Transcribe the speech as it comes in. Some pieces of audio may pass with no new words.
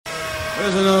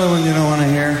There's another one you don't want to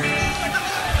hear.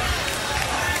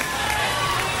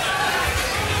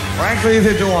 Frankly,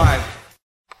 neither do I. 1,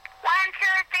 2,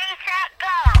 3, set,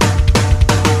 go.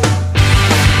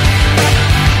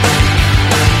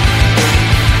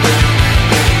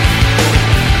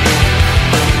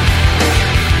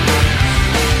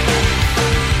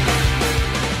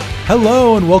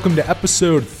 Hello and welcome to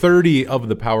episode 30 of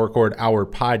the Power Chord Hour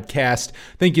podcast.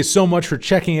 Thank you so much for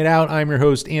checking it out. I'm your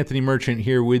host, Anthony Merchant,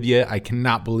 here with you. I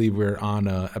cannot believe we're on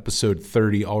episode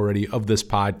 30 already of this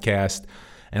podcast.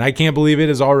 And I can't believe it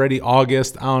is already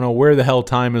August. I don't know where the hell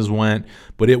time has went,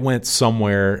 but it went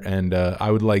somewhere, and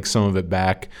I would like some of it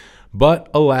back. But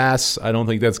alas, I don't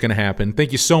think that's going to happen.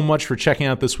 Thank you so much for checking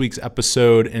out this week's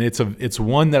episode, and it's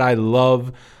one that I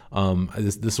love.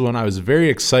 This one I was very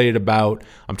excited about.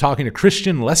 I'm talking to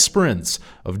Christian Lesperance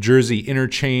of Jersey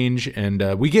Interchange,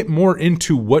 and we get more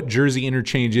into what Jersey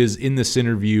Interchange is in this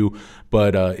interview.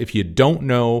 But if you don't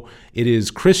know, it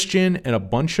is Christian and a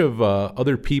bunch of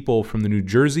other people from the New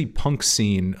Jersey punk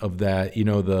scene of that,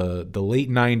 the late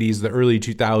 90s, the early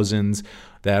 2000s,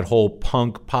 that whole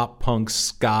pop punk,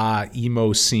 ska,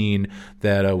 emo scene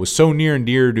that was so near and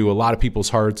dear to a lot of people's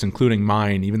hearts, including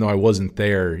mine. Even though I wasn't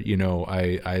there,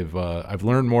 I've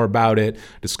learned more about it,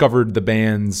 discovered the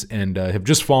bands, and have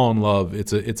just fallen in love.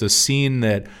 It's a scene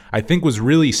that I think was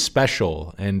really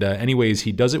special. And anyways,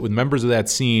 he does it with members of that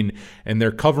scene, and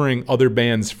they're covering other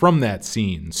bands from that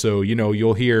scene. So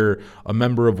you'll hear a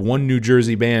member of one New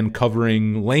Jersey band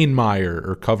covering Lane Meyer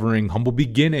or covering Humble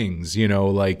Beginnings.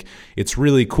 It's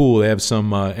really cool. They have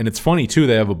some, and it's funny too.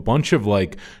 They have a bunch of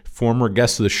former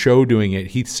guests of the show doing it.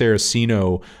 Heath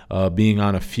Saraceno being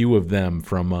on a few of them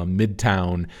from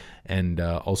Midtown. And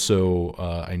also,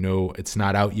 I know it's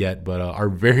not out yet, but our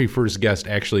very first guest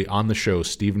actually on the show,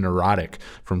 Steve Neurotic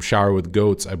from Shower with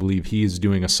Goats, I believe he is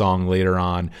doing a song later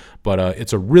on. But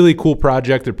it's a really cool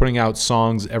project. They're putting out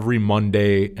songs every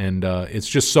Monday, and it's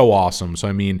just so awesome. So,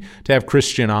 to have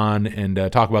Christian on and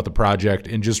talk about the project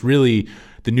and just really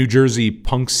the New Jersey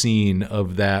punk scene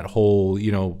of that whole,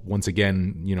 once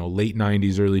again, late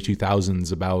 90s, early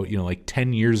 2000s, about,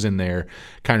 10 years in there,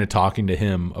 kind of talking to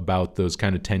him about those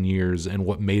kind of 10 years and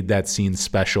what made that scene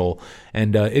special.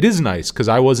 And it is nice because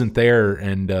I wasn't there,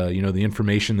 and, the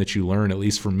information that you learn, at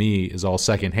least for me, is all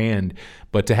secondhand.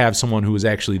 But to have someone who was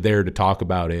actually there to talk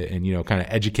about it and, kind of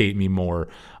educate me more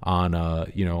on,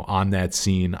 on that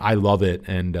scene, I love it.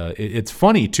 And it's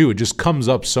funny, too. It just comes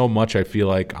up so much, I feel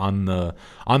like, on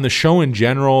the show in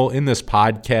general, in this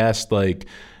podcast. But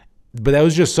that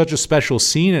was just such a special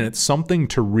scene, and it's something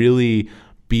to really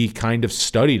be kind of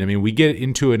studied. We get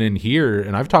into it in here,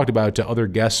 and I've talked about it to other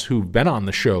guests who've been on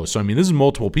the show. So, this is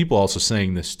multiple people also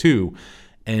saying this, too.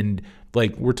 And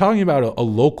we're talking about a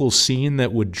local scene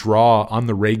that would draw on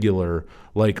the regular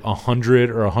 100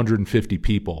 or 150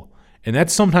 people. And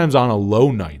that's sometimes on a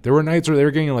low night. There were nights where they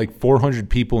were getting 400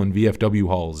 people in VFW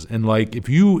halls. And if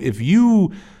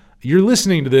you're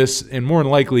listening to this, and more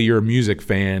than likely you're a music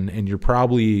fan, and you're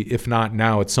probably, if not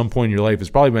now, at some point in your life,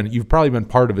 you've probably been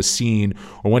part of a scene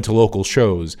or went to local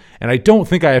shows. And I don't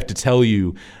think I have to tell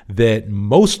you that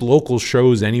most local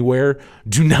shows anywhere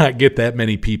do not get that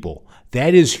many people.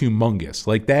 That is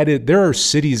humongous. There are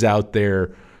cities out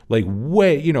there,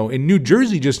 in New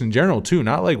Jersey just in general too,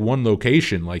 not one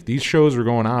location. These shows were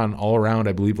going on all around,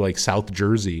 I believe, South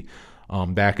Jersey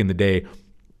back in the day.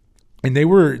 And they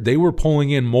were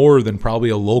pulling in more than probably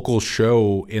a local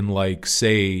show in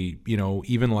say,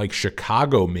 even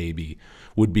Chicago maybe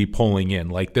would be pulling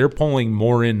in. They're pulling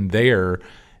more in there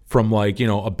from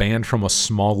a band from a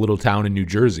small little town in New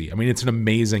Jersey. It's an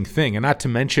amazing thing. And not to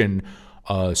mention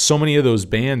so many of those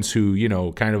bands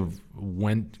who, kind of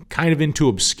went into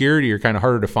obscurity or kind of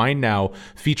harder to find now,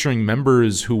 featuring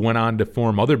members who went on to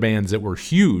form other bands that were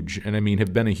huge and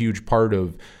have been a huge part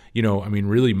of,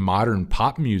 really modern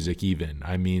pop music even.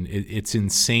 It's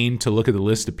insane to look at the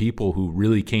list of people who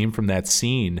really came from that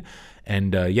scene.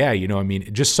 And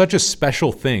just such a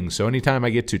special thing. So anytime I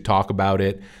get to talk about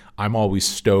it, I'm always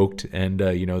stoked. And,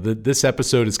 this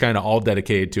episode is kind of all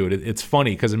dedicated to it. It's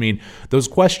funny because, those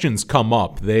questions come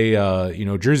up. They,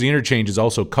 Jersey Interchange is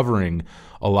also covering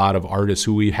a lot of artists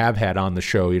who we have had on the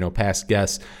show, past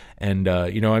guests. And,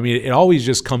 it always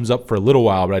just comes up for a little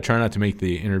while, but I try not to make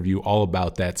the interview all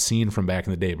about that scene from back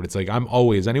in the day. But it's I'm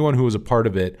always, anyone who was a part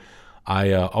of it,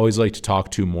 I always like to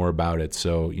talk to more about it.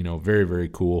 So, very, very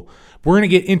cool. We're going to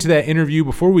get into that interview.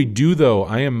 Before we do, though,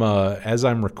 I am, as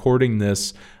I'm recording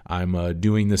this, I'm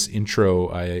doing this intro.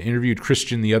 I interviewed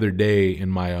Christian the other day in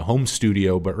my home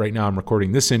studio, but right now I'm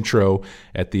recording this intro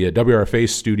at the WRFA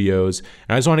studios.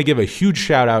 And I just want to give a huge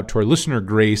shout out to our listener,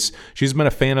 Grace. She's been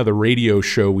a fan of the radio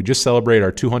show. We just celebrated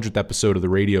our 200th episode of the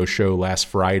radio show last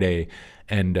Friday.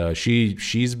 And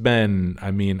she's been,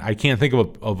 I can't think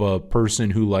of a person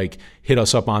who like hit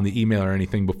us up on the email or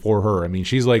anything before her. I mean,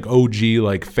 she's like OG,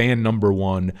 like fan number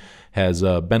one, has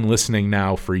been listening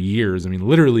now for years. I mean,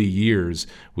 literally years.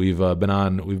 We've been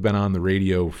on the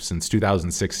radio since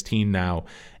 2016 now.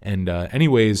 And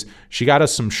anyways, she got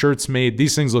us some shirts made.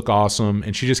 These things look awesome.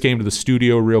 And she just came to the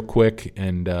studio real quick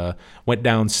and went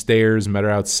downstairs, met her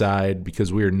outside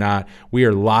because we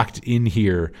are locked in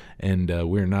here and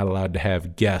we are not allowed to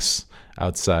have guests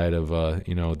outside of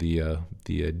the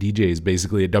DJs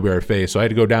basically at WRFA. So I had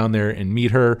to go down there and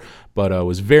meet her, but it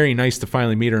was very nice to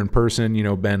finally meet her in person.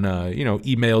 Been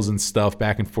emails and stuff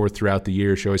back and forth throughout the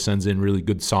year. She always sends in really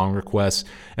good song requests,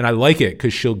 and I like it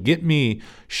because she'll get me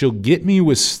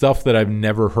with stuff that I've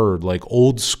never heard, like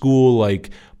old school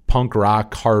like punk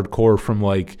rock hardcore from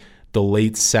like the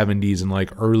late 70s and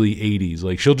like early 80s.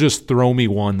 Like she'll just throw me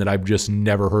one that I've just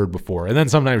never heard before. And then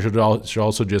sometimes she'll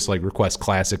also just like request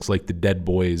classics like the Dead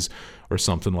Boys or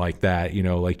something like that,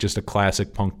 like just a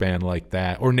classic punk band like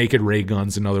that. Or Naked Ray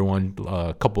Gun's another one.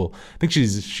 I think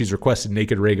she's requested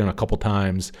Naked Ray Gun a couple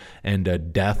times,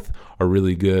 and Death, a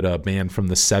really good band from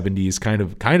the 70s,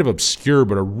 kind of obscure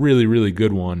but a really, really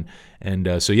good one.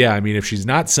 And so yeah, if she's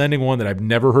not sending one that I've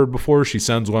never heard before, she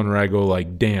sends one where I go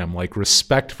like, damn, like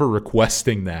respect for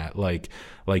requesting that. Like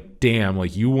damn,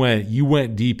 like you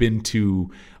went deep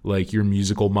into like your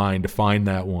musical mind to find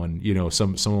that one,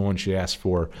 someone she asked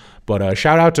for. But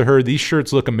shout out to her. These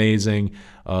shirts look amazing.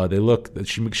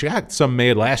 She got some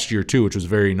made last year too, which was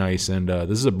very nice. And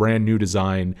this is a brand new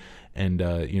design. And,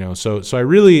 so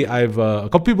I've a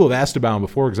couple people have asked about them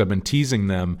before because I've been teasing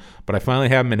them, but I finally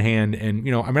have them in hand. And,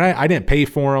 I didn't pay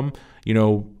for them.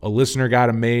 A listener got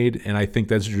them made, and I think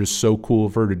that's just so cool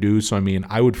of her to do. So,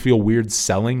 I would feel weird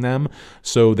selling them.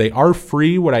 So they are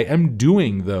free. What I am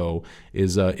doing, though,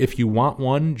 is if you want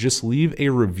one, just leave a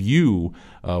review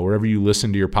wherever you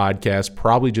listen to your podcast,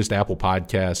 probably just Apple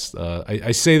Podcasts.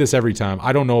 I say this every time.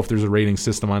 I don't know if there's a rating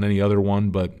system on any other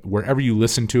one, but wherever you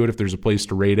listen to it, if there's a place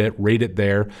to rate it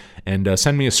there. And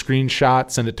send me a screenshot,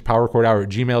 send it to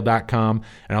powerchordhour@gmail.com,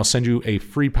 and I'll send you a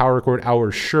free Power Chord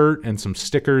Hour shirt and some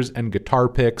stickers and guitar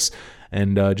picks.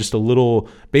 And just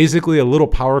basically a little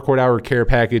Power Chord Hour care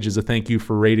package as a thank you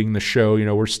for rating the show.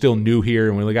 We're still new here,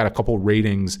 and we only got a couple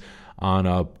ratings on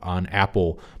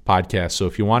Apple Podcasts. So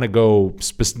if you want to go,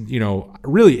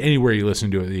 really anywhere you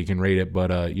listen to it, you can rate it. But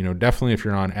definitely if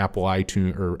you're on Apple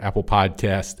iTunes or Apple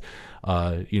Podcast,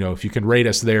 if you can rate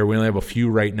us there. We only have a few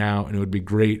right now, and it would be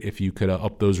great if you could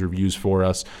up those reviews for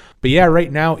us. But yeah,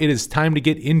 right now it is time to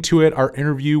get into it. Our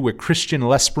interview with Christian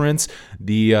Lesperance,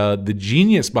 the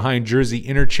genius behind Jersey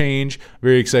Interchange.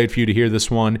 Very excited for you to hear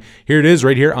this one. Here it is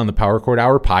right here on the Power Chord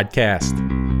Hour podcast.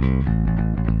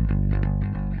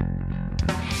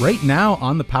 Right now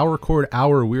on the Power Chord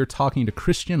Hour, we're talking to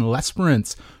Christian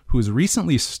Lesperance, who has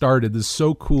recently started, this is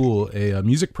so cool, a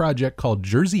music project called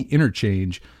Jersey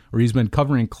Interchange, where he's been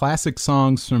covering classic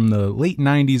songs from the late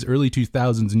 90s, early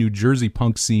 2000s New Jersey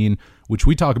punk scene, which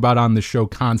we talk about on the show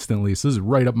constantly. So this is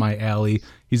right up my alley.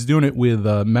 He's doing it with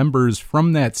members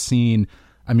from that scene.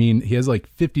 He has like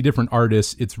 50 different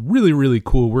artists. It's really, really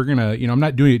cool. We're going to, I'm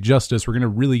not doing it justice. We're going to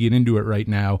really get into it right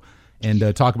now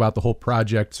and talk about the whole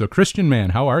project. So Christian,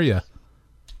 man, how are you?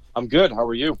 I'm good. How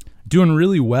are you? Doing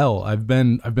really well. I've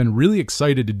been really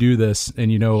excited to do this.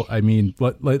 And,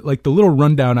 like the little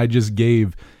rundown I just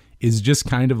gave is just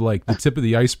kind of like the tip of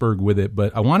the iceberg with it.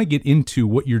 But I want to get into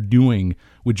what you're doing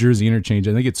with Jersey Interchange.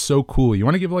 I think it's so cool. You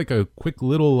want to give like a quick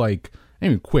little, like, not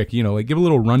even quick, give a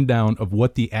little rundown of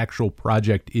what the actual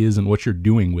project is and what you're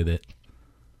doing with it.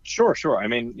 Sure. I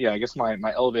guess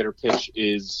my elevator pitch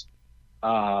is,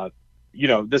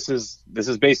 this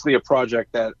is basically a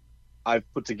project that I've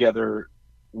put together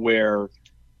where,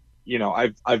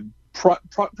 I've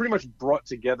pretty much brought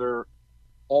together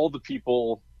all the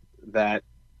people that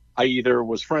I either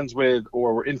was friends with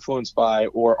or were influenced by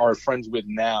or are friends with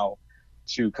now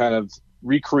to kind of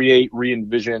recreate,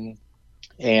 re-envision,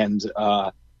 and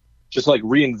just like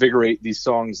reinvigorate these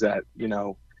songs that, me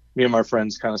and my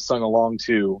friends kind of sung along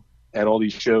to at all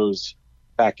these shows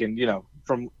back in,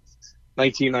 from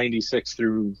 1996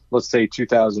 through, let's say,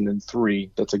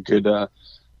 2003. That's a good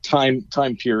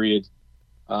time period.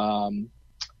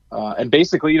 and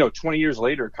basically, 20 years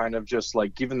later, kind of just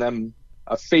like giving them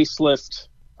a facelift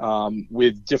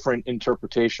with different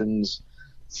interpretations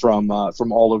from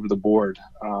all over the board.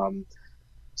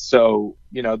 So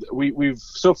we've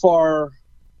so far,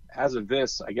 as of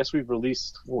this, I guess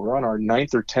we're on our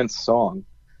 9th or 10th song,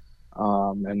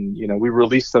 and we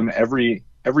release them every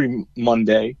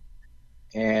Monday,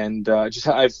 and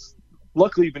I've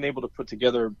luckily been able to put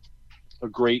together a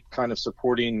great kind of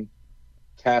supporting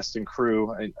cast and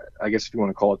crew. I guess if you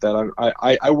want to call it that.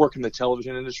 I work in the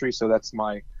television industry, so that's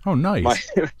my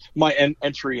my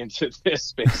entry into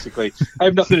this. Basically, I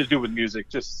have nothing to do with music.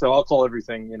 Just so I'll call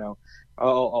everything.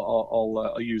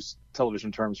 I'll use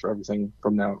television terms for everything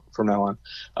from now on.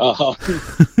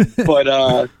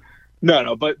 But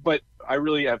no. But I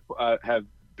really have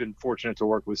been fortunate to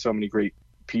work with so many great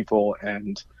people,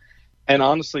 and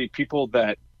honestly, people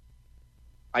that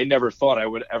I never thought I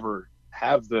would ever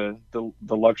have the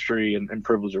luxury and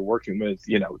privilege of working with,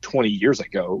 20 years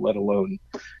ago, let alone,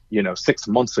 6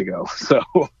 months ago. So.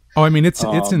 Oh, I mean, it's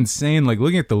insane. Like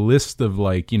looking at the list of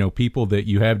people that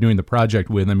you have doing the project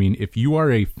with. I mean, if you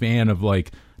are a fan of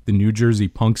like the New Jersey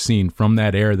punk scene from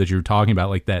that era that you're talking about,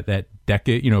 like that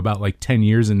decade, about like 10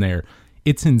 years in there,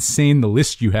 it's insane the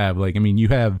list you have. Like, I mean, you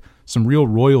have some real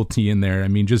royalty in there. I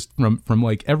mean, just from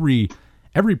like every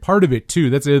part of it too.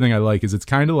 That's the other thing I like, is it's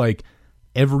kind of like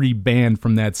every band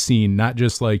from that scene, not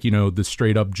just like, the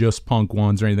straight up just punk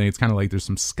ones or anything. It's kind of like there's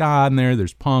some ska in there,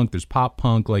 there's punk, there's pop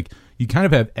punk. Like you kind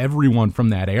of have everyone from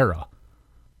that era.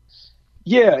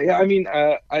 Yeah. I mean,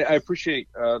 I appreciate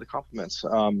the compliments.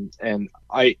 And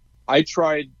I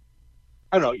tried,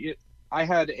 I don't know, I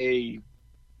had a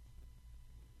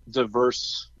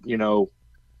diverse,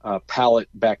 palette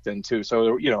back then too.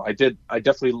 So, I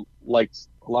definitely liked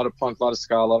a lot of punk, a lot of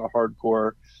ska, a lot of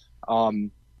hardcore.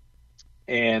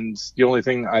 And the only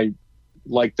thing I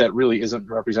like that really isn't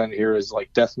represented here is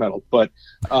like death metal. But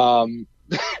I'm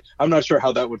not sure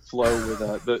how that would flow with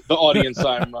the audience.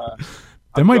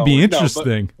 That might be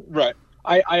interesting. No, but,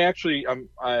 right. I actually,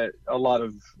 a lot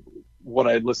of what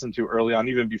I listened to early on,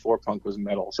 even before punk, was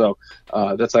metal. So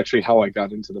that's actually how I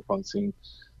got into the punk scene.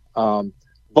 Yeah,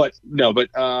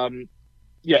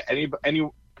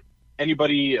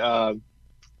 anybody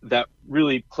that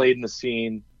really played in the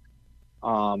scene,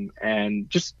 and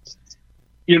just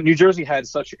New Jersey had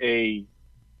such a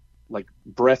like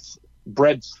breadth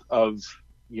of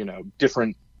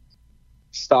different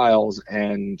styles,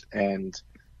 and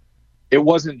it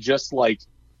wasn't just like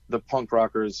the punk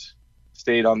rockers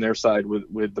stayed on their side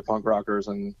with the punk rockers,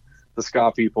 and the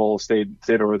ska people stayed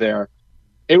over there.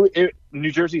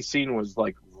 New Jersey scene was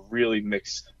like really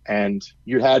mixed, and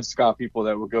you had ska people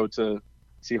that would go to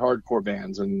see hardcore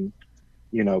bands, and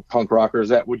punk rockers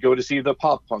that would go to see the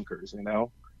pop punkers.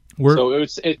 So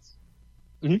it's.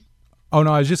 Mm-hmm. Oh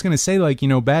no, I was just gonna say, like,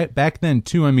 back then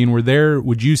too. I mean,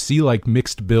 would you see like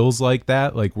mixed bills like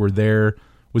that? Like, was there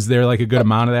like a good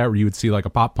amount of that where you would see like a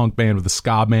pop punk band with a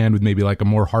ska band with maybe like a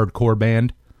more hardcore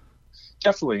band?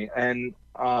 Definitely, and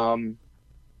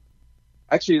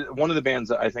actually, one of the bands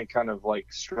that I think kind of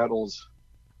like straddles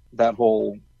that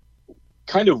whole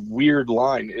kind of weird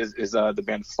line is the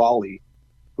band Folly,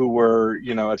 who were,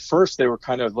 at first they were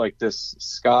kind of like this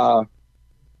ska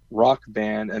rock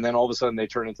band, and then all of a sudden they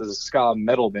turned into the ska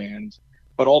metal band.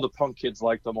 But all the punk kids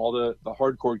liked them, all the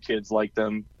hardcore kids liked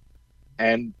them,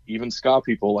 and even ska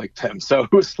people liked them. So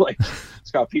it was like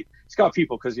ska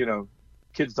people, because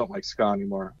kids don't like ska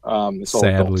anymore. It's all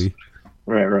sadly adults.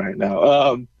 Right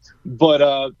now.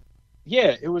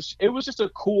 Yeah, it was just a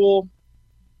cool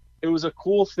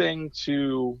thing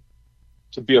to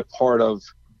be a part of.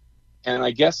 And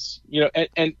I guess,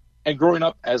 and growing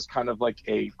up as kind of like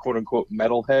a quote unquote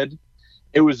metalhead,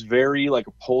 it was very like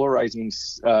a polarizing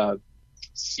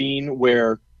scene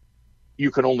where you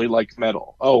can only like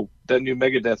metal. Oh, that new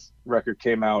Megadeth record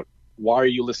came out. Why are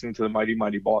you listening to the Mighty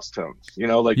Mighty Boss Tones?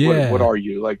 What are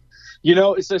you like?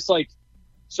 It's just like,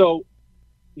 so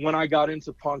when I got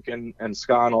into punk and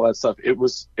ska and all that stuff, it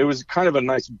was kind of a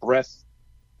nice breath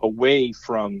away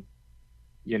from,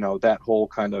 that whole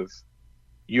kind of,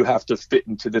 you have to fit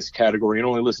into this category and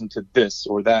only listen to this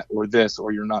or that or this,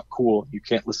 or you're not cool. You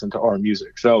can't listen to our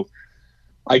music. So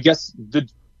I guess a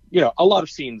lot of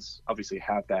scenes obviously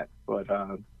have that, but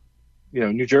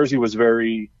New Jersey was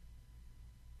very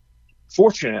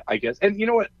fortunate, I guess. And you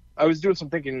know what? I was doing some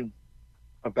thinking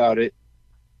about it.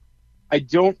 I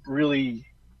don't really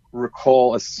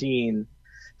recall a scene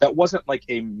that wasn't like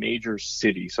a major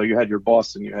city. So you had your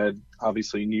Boston, you had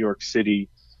obviously New York City,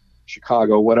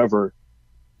 Chicago, whatever,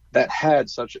 that had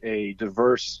such a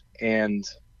diverse and,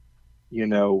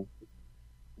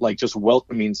 like just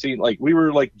welcoming scene. Like we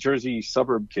were like Jersey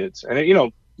suburb kids,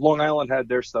 and Long Island had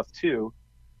their stuff too.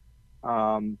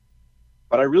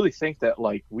 But I really think that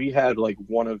like we had like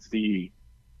one of the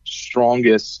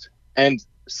strongest and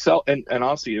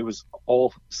honestly, it was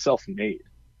all self-made.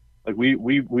 Like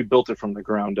we built it from the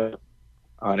ground up.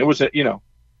 And it was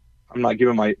I'm not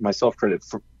giving myself credit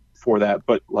for that,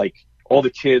 but like all the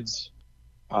kids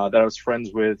that I was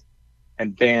friends with,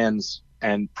 and bands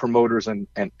and promoters and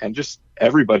just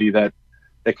everybody that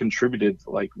contributed,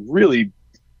 like really,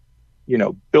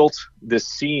 built this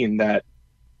scene that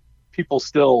people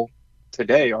still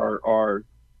today are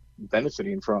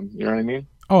benefiting from. You know what I mean?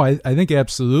 Oh, I think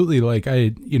absolutely. Like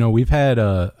we've had,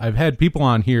 I've had people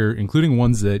on here, including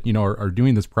ones that, are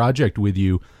doing this project with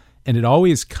you. And it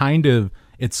always kind of,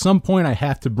 at some point I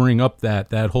have to bring up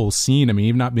that whole scene. I mean,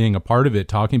 even not being a part of it,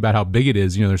 talking about how big it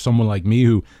is, there's someone like me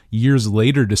who years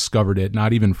later discovered it,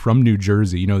 not even from New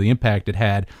Jersey, the impact it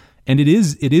had. And it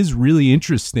is really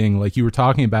interesting. Like you were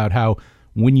talking about how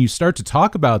when you start to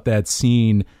talk about that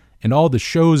scene and all the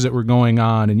shows that were going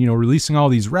on and, releasing all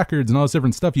these records and all this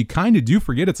different stuff, you kind of do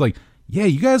forget. It's like, yeah,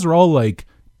 you guys are all like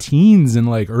teens and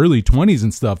like early 20s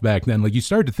and stuff back then. Like you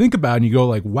start to think about it and you go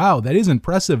like, wow, that is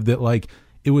impressive that like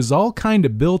it was all kind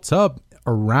of built up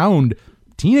around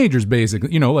teenagers,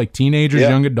 basically, like teenagers,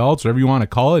 young adults, whatever you want to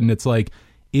call it. And it's like,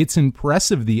 it's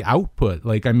impressive, the output.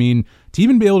 Like, I mean, to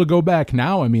even be able to go back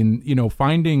now, I mean,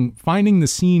 finding the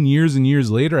scene years and years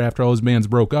later after all those bands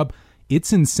broke up,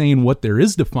 it's insane what there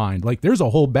is to find. Like there's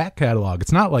a whole back catalog.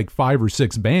 It's not like 5 or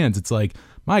 6 bands. It's like,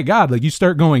 my God, like you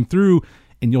start going through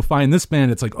and you'll find this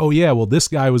band. It's like, oh yeah, well this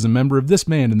guy was a member of this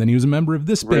band and then he was a member of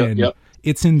this band. Yep.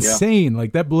 It's insane.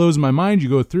 Like that blows my mind. You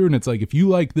go through and it's like, if you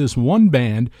like this one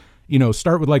band,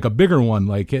 start with like a bigger one.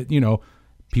 Like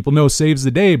people know Saves the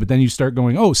Day, but then you start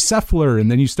going, oh, Seffler. And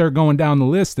then you start going down the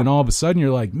list and all of a sudden you're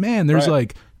like, man, there's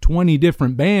like 20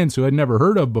 different bands who I'd never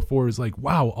heard of before. It's like,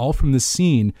 wow, all from this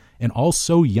scene and all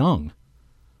so young.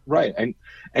 Right.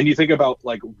 And you think about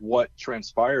like what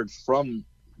transpired from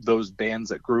those bands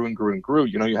that grew and grew and grew.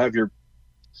 You have your,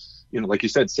 like you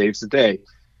said, Saves the Day,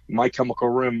 My Chemical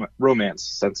Romance,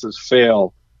 Senses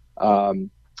Fail,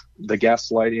 the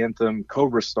Gaslight Anthem,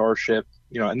 Cobra Starship,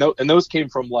 and those came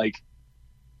from like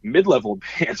mid-level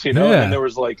bands, and there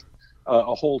was like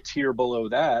a whole tier below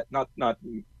that. Not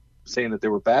saying that they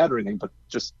were bad or anything, but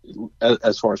just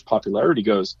as far as popularity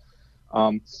goes,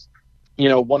 one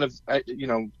of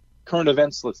current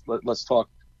events. Let's talk.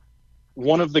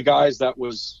 One of the guys that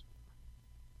was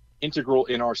integral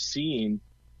in our scene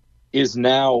is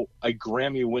now a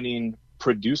Grammy-winning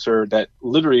producer that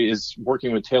literally is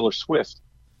working with Taylor Swift,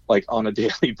 like on a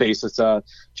daily basis.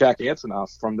 Jack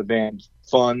Antonoff from the band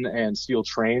Fun and Steel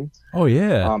Train. Oh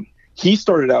yeah. He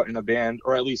started out in a band,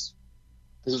 or at least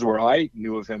this is where I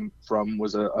knew of him from,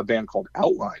 was a band called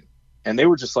Outline. And they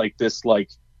were just like this, like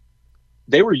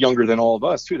they were younger than all of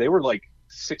us too. They were like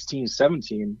 16,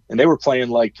 17, and they were playing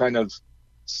like kind of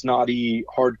snotty,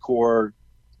 hardcore,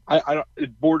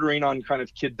 bordering on kind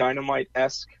of Kid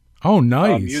Dynamite-esque. Oh,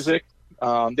 nice. Music.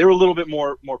 They were a little bit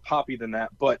more poppy than that,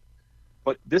 but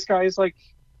this guy is like,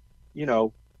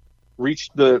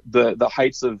 reached the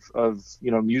heights of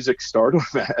music stardom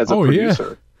as a producer.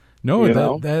 Yeah.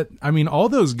 No, that I mean, all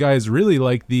those guys really,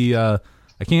 like the I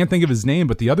can't think of his name,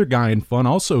 but the other guy in Fun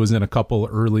also was in a couple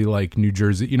early like New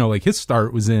Jersey. Like his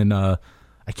start was in I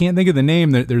can't think of the name.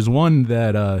 There's one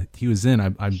that he was in.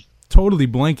 I'm totally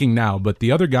blanking now, but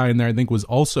the other guy in there I think was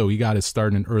also, he got his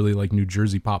start in an early like New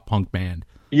Jersey pop punk band.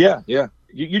 Yeah.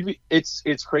 You'd be, it's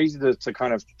crazy to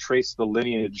kind of trace the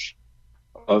lineage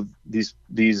of these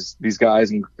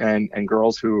guys and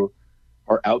girls who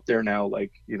are out there now,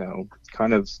 like,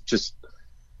 kind of just,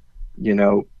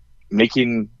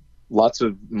 making lots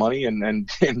of money and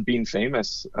being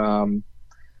famous. And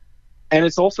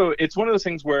it's one of those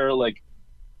things where like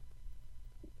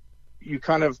you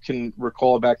kind of can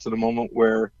recall back to the moment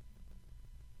where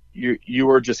you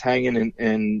were just hanging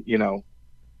in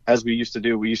as we used to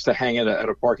do. We used to hang at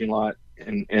a parking lot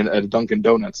and at a Dunkin'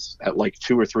 Donuts at like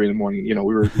 2 or 3 in the morning.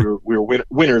 We were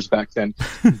winners back then,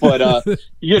 but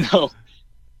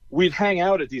we'd hang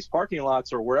out at these parking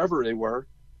lots or wherever they were,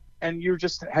 and you're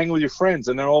just hanging with your friends,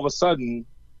 and then all of a sudden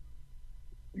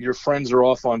your friends are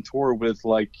off on tour with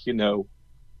like The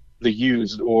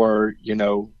Used or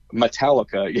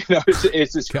Metallica.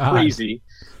 It's just crazy,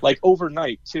 like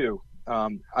overnight too. I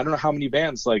don't know how many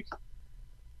bands like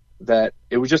that.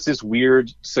 It was just this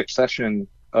weird succession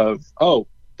of, oh,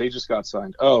 they just got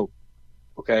signed. Oh,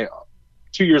 okay.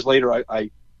 2 years later,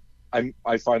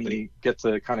 I finally get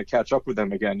to kind of catch up with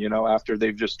them again, after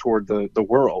they've just toured the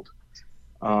world.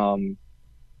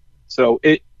 So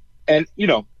it, and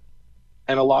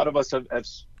and a lot of us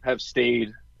have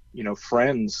stayed,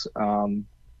 friends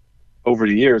over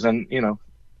the years. And,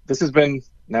 this has been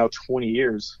now 20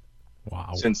 years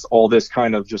Wow. since all this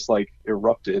kind of just like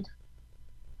erupted.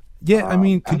 Yeah, I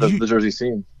mean, the Jersey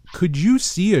scene. Could you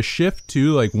see a shift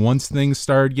too? Like once things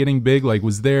started getting big, like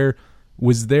was there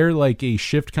like a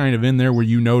shift kind of in there where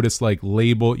you noticed like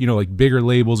like bigger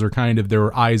labels are kind of, there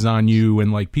were eyes on you,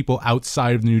 and like people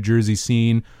outside of the New Jersey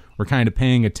scene were kind of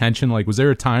paying attention? Like was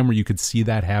there a time where you could see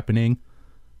that happening?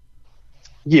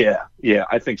 Yeah,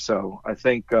 I think so. I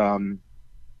think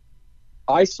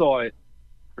I saw it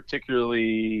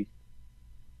particularly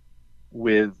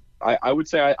with, I would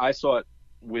say I saw it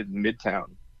with Midtown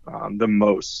the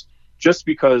most, just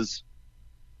because,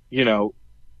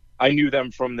 I knew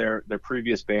them from their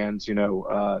previous bands.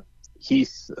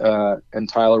 Heath and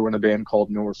Tyler were in a band called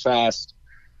Nowhere Fast.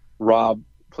 Rob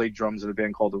played drums in a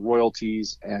band called The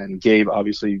Royalties, and Gabe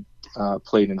obviously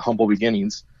played in Humble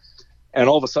Beginnings. And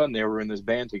all of a sudden they were in this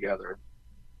band together,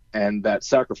 and that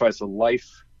Sacrifice of Life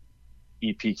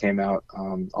EP came out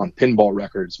on Pinball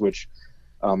Records, which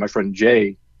my friend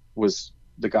Jay was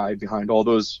the guy behind all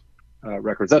those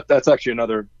records. That's actually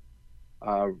another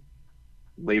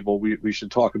label we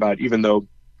should talk about, even though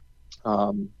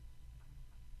a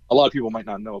lot of people might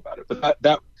not know about it. But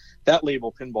that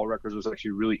label, Pinball Records, was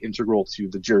actually really integral to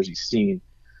the Jersey scene,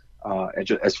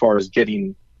 as far as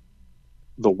getting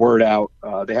the word out.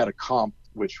 They had a comp,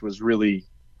 which was really,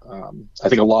 I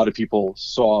think a lot of people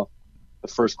saw the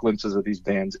first glimpses of these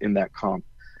bands in that comp.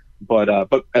 But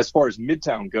as far as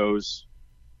Midtown goes,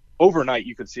 overnight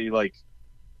you could see, like,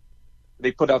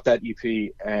 they put out that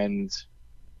EP and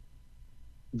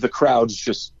the crowds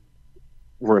just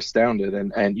were astounded,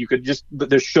 and you could just,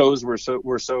 their shows were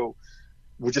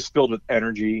just filled with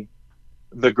energy.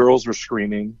 The girls were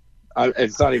screaming.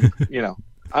 It's not even,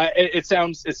 it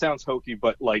sounds hokey,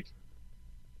 but like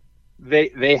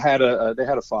they had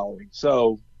a following.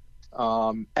 So,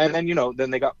 and then, then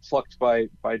they got plucked by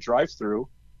Drive Thru,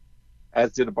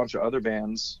 as did a bunch of other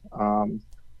bands.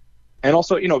 And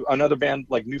also, another band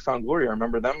like Newfound Glory, I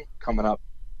remember them coming up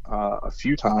a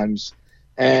few times,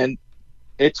 and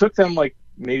it took them like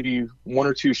maybe one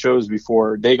or two shows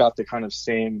before they got the kind of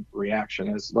same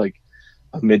reaction as like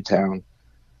a Midtown.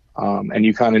 And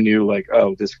you kind of knew, like,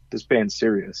 oh, this band's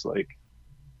serious. Like,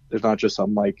 there's not just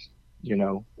some, like,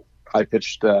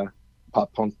 high-pitched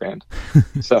pop punk band.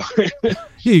 So yeah,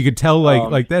 you could tell,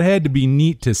 like that had to be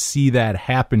neat to see that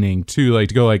happening too. Like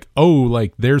to go, like, oh,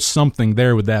 like there's something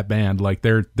there with that band. Like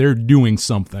they're doing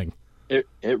something. It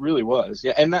really was,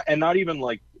 yeah. And not even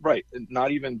like, right,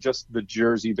 not even just the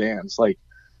Jersey bands. Like,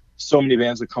 so many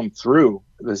bands would come through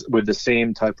this with the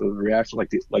same type of reaction,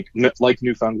 like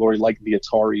Newfound Glory, like the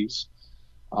Ataris,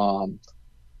 and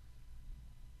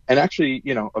actually,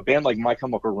 a band like My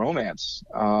Chemical Romance.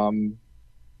 I'll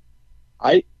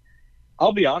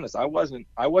be honest, I wasn't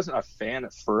a fan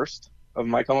at first of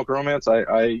My Chemical Romance.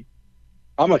 I'm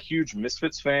a huge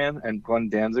Misfits fan and Glenn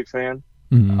Danzig fan,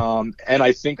 and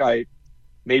I think I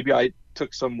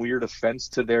took some weird offense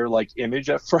to their like image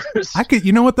at first. I could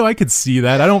see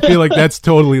that. I don't feel like that's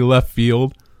totally left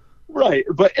field. Right.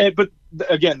 But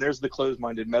again, there's the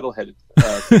closed-minded metalhead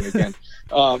thing again.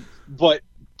 But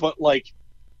like,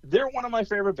 they're one of my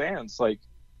favorite bands, like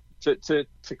to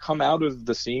come out of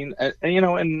the scene,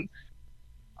 and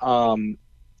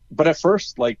but at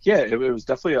first, like, yeah, it was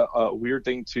definitely a weird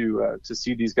thing to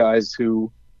see these guys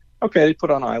who, okay, they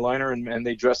put on eyeliner and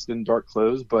they dressed in dark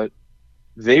clothes, but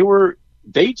they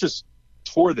just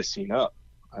tore the scene up.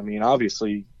 I mean,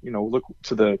 obviously, look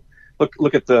at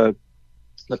the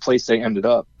place they ended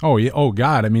up. Oh yeah. Oh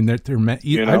God. I mean, I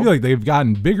feel like they've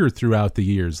gotten bigger throughout the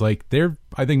years. Like they're,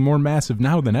 I think, more massive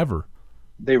now than ever.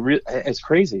 It's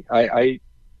crazy. I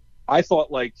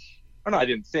thought, like, or no, I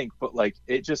didn't think, but like,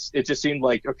 it just seemed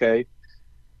like, okay,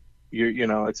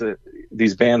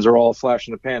 these bands are all a flash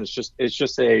in the pan. It's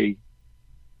just a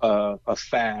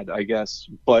fad, I guess,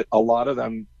 but a lot of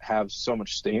them have so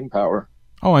much staying power.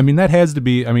 Oh, I mean, that has to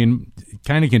be, I mean,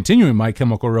 kind of continuing My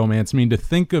Chemical Romance. I mean, to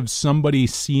think of somebody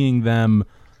seeing them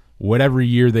whatever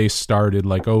year they started,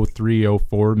 like 03,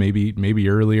 04, maybe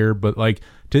earlier, but like,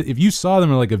 if you saw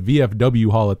them in like a VFW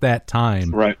hall at that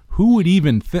time, right? Who would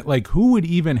even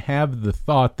have the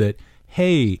thought that,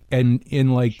 hey, and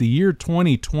in like the year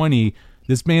 2020,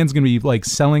 this band's going to be like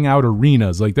selling out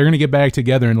arenas. Like they're going to get back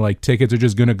together and like tickets are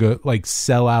just going to go like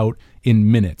sell out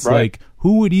in minutes. Right. Like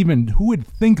who would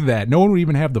think that? No one would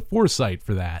even have the foresight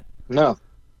for that. No,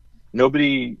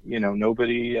 nobody ever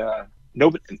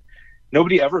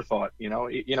thought,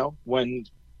 when,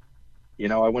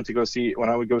 I went to go see, when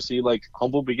I would go see like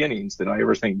Humble Beginnings, did I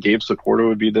ever think Gabe Supporter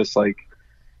would be this like,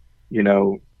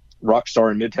 rock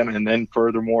star in Midtown, and then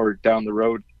furthermore down the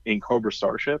road in Cobra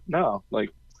Starship. No, like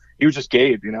he was just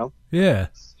Gabe, Yeah.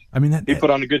 I mean, he put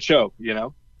on a good show,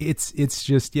 It's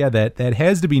just, that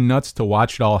has to be nuts to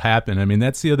watch it all happen. I mean,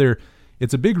 that's the other,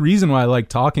 it's a big reason why I like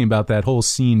talking about that whole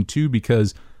scene too,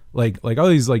 because like all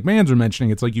these like bands are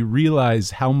mentioning, it's like you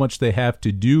realize how much they have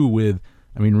to do with,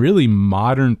 I mean, really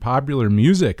modern popular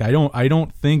music. I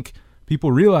don't think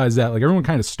people realize that. Like everyone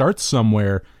kind of starts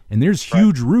somewhere, and there's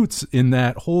huge roots in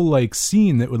that whole like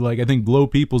scene that would like, I think, blow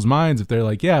people's minds if they're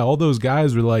like, yeah, all those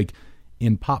guys were like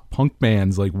in pop punk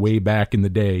bands like way back in the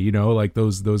day, like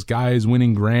those guys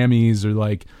winning Grammys, or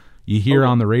like you hear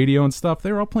on the radio and stuff,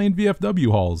 they were all playing VFW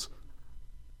halls.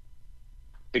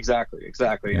 Exactly. Yeah.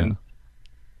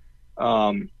 And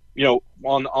on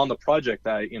the project,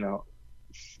 I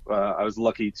was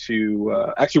lucky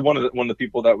to actually one of the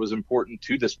people that was important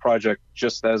to this project,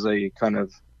 just as a kind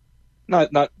of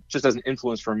not just as an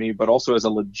influence for me, but also as a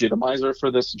legitimizer for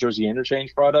this Jersey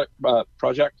Interchange project,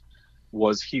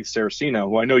 was Heath Saraceno,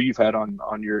 who I know you've had on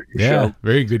your show. Yeah,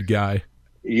 very good guy.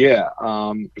 Yeah,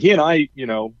 he and I,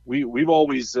 we've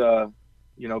always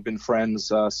been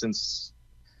friends since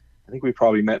I think we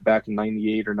probably met back in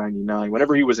 '98 or '99,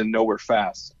 whenever he was in Nowhere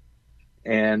Fast,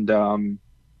 and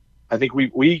I think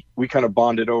we kind of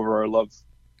bonded over our love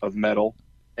of metal,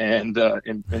 and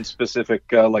in specific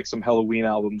like some Halloween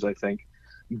albums, I think.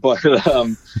 But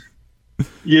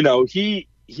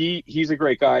he's a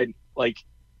great guy. Like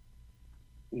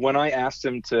when I asked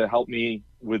him to help me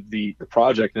with the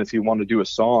project, and if he wanted to do a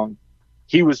song,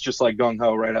 he was just like gung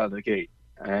ho right out of the gate.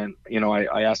 And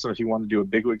I asked him if he wanted to do a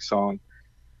bigwig song,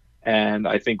 and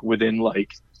I think within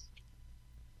like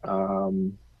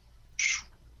trying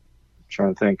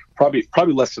to think,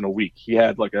 probably less than a week, he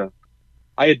had like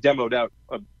I had demoed out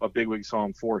a bigwig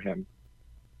song for him,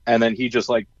 and then he just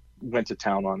like went to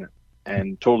town on it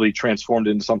and totally transformed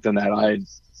it into something that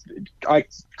I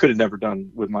could have never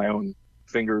done with my own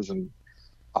fingers and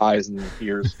eyes and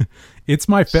ears. It's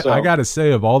my I gotta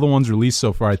say, of all the ones released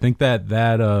so far, I think that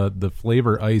the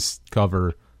Flavor Ice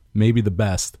cover may be the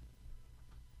best.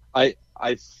 I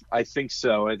think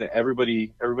so. I think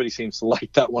everybody seems to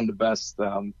like that one the best.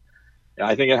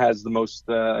 I think it has the most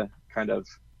kind of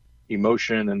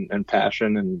emotion and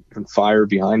passion and fire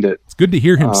behind it. It's good to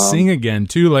hear him sing again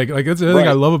too. Like that's the other thing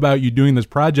I love about you doing this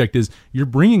project, is you're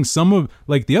bringing some of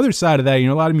like the other side of that.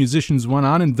 A lot of musicians went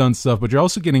on and done stuff, but you're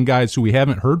also getting guys who we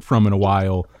haven't heard from in a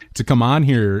while to come on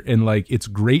here, and like it's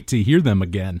great to hear them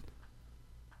again.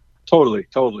 Totally.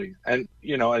 And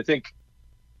I think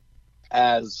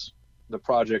as the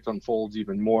project unfolds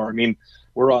even more, I mean,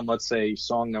 we're on, let's say,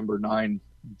 song number 9.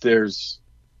 There's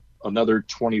another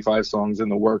 25 songs in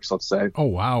the works, let's say. Oh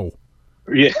wow.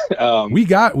 Yeah. We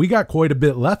got quite a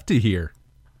bit left to hear.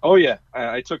 Oh yeah.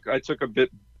 I took a bit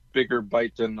bigger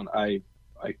bite than I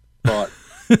thought.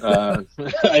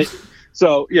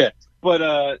 So yeah.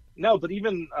 But no, but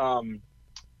even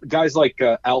guys like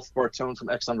Alf Bartone from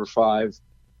X Number 5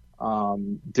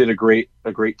 did a great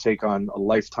take on a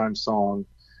Lifetime song.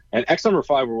 And X Number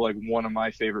 5 were like one of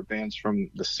my favorite bands from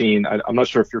the scene. I'm not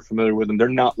sure if you're familiar with them. They're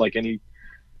not like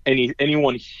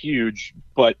anyone huge,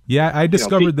 but yeah, I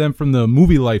discovered them from the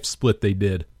Movie Life split they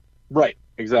did. Right,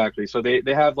 exactly. So they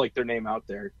have like their name out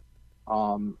there.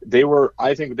 I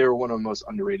think they were one of the most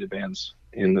underrated bands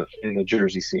in the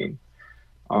Jersey scene.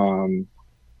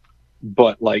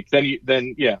 But like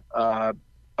then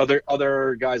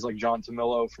other guys like John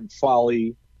Tamillo from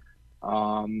Folly.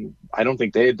 I don't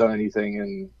think they had done anything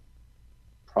in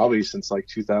probably since like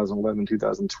 2011,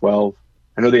 2012.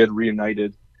 I know they had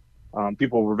reunited.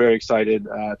 People were very excited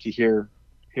to hear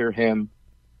him.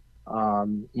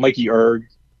 Mikey Erg,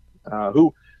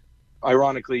 who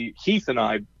ironically Heath and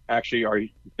I actually are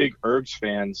big Ergs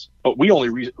fans, but we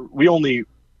only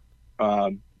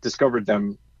discovered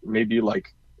them maybe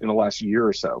like in the last year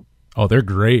or so. Oh, they're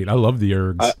great. I love the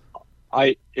Ergs.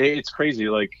 It's crazy.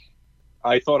 Like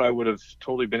I thought I would have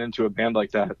totally been into a band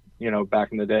like that,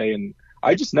 back in the day, and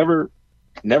I just never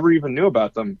even knew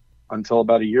about them until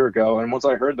about a year ago. And once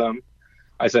I heard them,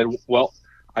 I said, well,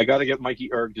 I got to get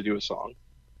Mikey Erg to do a song.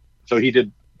 So he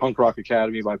did Punk Rock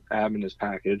Academy by Ab in his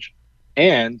package.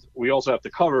 And we also have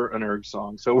to cover an Erg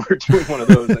song. So we're doing one of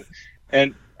those.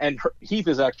 and Heath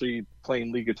is actually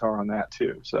playing lead guitar on that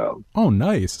too. So. Oh,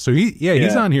 nice. So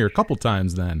he's on here a couple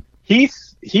times then.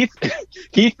 Heath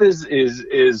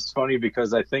is funny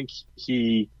because I think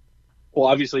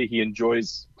obviously he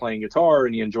enjoys playing guitar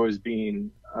and he enjoys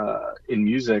being in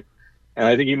music, and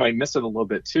I think he might miss it a little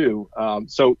bit too.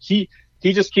 So he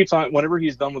just keeps on, whenever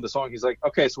he's done with the song, he's like,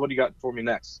 okay, so what do you got for me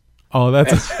next? Oh,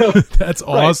 that's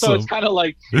awesome. Right, so it's kind of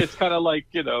like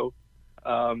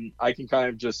I can kind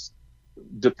of just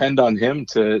depend on him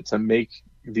to make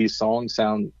these songs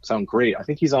sound great. I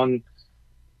think he's on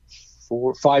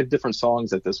 4 or 5 different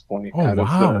songs at this point. Oh,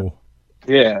 wow.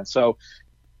 Yeah, so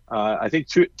I think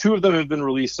two of them have been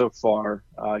released so far.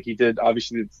 He did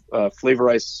obviously Flavor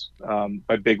Ice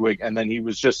by Bigwig, and then he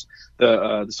was just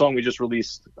the song we just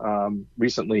released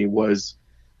recently was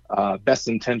Best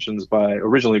Intentions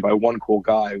originally by One Cool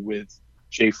Guy with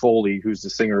Jay Foley, who's the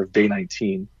singer of Day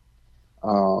 19.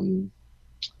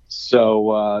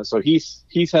 So he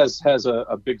has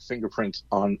a big fingerprint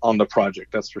on the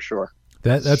project, that's for sure.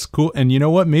 That's cool. And you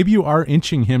know what? Maybe you are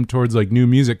inching him towards like new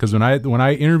music, because when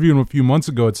I interviewed him a few months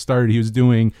ago, it started. He was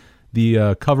doing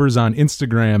the covers on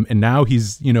Instagram, and now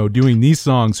he's doing these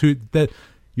songs.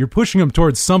 You're pushing him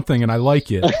towards something, and I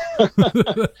like it.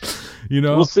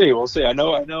 We'll see. I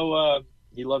know.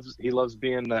 He loves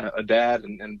being a dad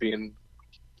and being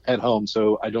at home.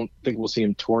 So I don't think we'll see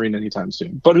him touring anytime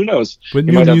soon. But who knows? But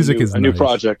new music is a new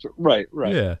project, right?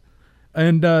 Yeah,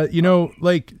 and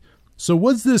So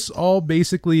was this all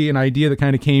basically an idea that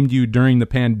kind of came to you during the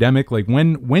pandemic? Like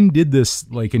when did this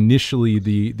initially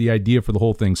the idea for the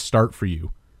whole thing start for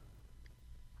you?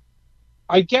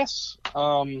 I guess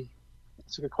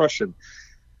that's a good question.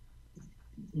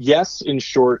 Yes, in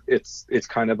short, it's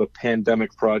kind of a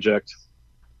pandemic project.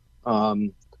 I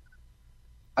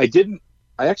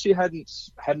actually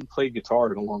hadn't played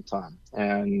guitar in a long time,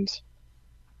 and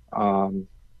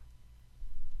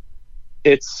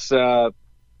it's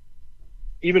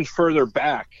even further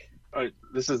back.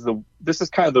 This is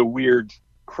kind of the weird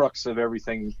crux of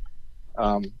everything,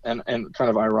 and kind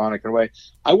of ironic in a way.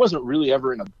 I wasn't really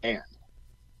ever in a band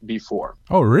before.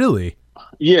 Oh, really?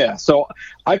 Yeah. So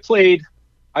I played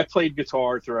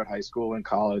guitar throughout high school and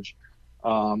college.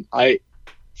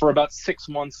 For about 6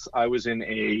 months, I was in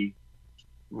a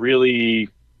really,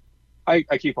 I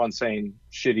keep on saying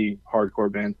shitty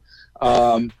hardcore band,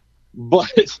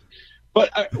 but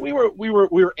we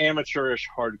were amateurish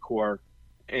hardcore,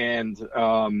 and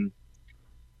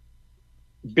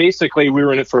basically we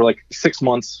were in it for like 6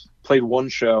 months, played one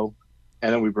show,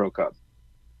 and then we broke up.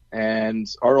 And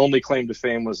our only claim to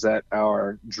fame was that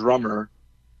our drummer,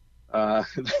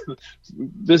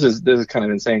 this is kind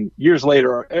of insane. Years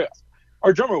later,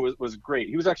 our drummer was great.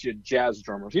 He was actually a jazz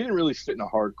drummer. He didn't really fit in a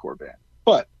hardcore band.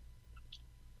 But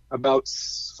about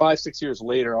 5-6 years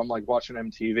later, I'm like watching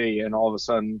MTV, and all of a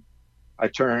sudden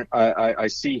I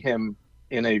see him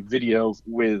in a video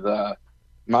with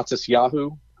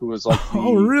Matisyahu, who was like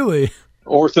oh, really?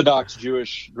 Orthodox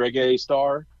Jewish reggae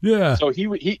star. Yeah. So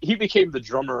he became the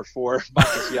drummer for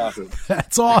Matisyahu.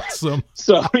 That's awesome.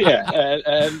 So yeah,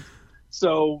 and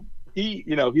so he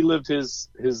lived his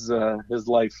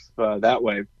life that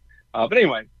way. But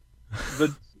anyway,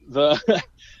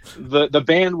 the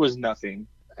band was nothing.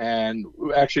 And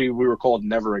actually, we were called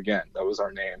Never Again. That was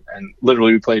our name. And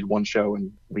literally, we played one show,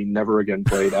 and we never again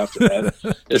played after that.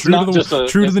 It's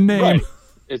true to the name. Right.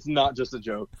 It's not just a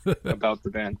joke about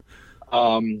the band.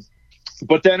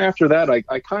 But then after that,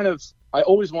 I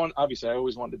always wanted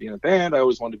to be in a band. I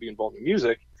always wanted to be involved in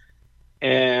music.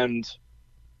 And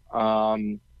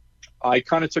I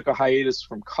kind of took a hiatus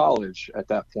from college at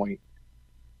that point.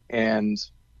 And,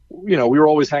 we were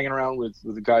always hanging around with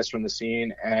the guys from the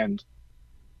scene, and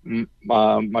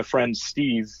my friend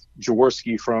Steve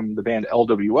Jaworski from the band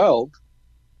LWL,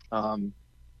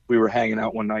 we were hanging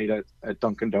out one night at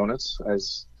Dunkin' Donuts,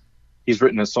 as he's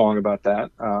written a song about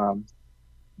that.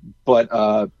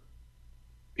 But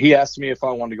he asked me if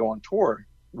I wanted to go on tour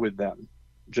with them,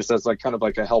 just as kind of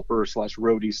a helper /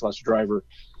 roadie / driver.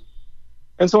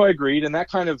 And so I agreed, and that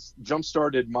kind of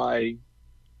jump-started my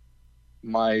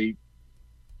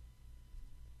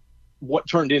what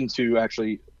turned into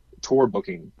actually tour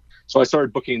booking. So I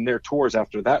started booking their tours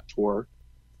after that tour,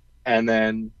 and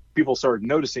then people started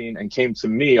noticing and came to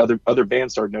me. Other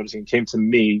bands started noticing and came to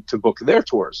me to book their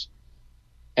tours,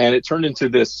 and it turned into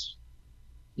this,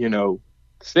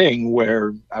 thing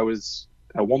where I was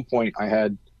at one point I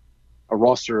had a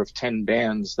roster of 10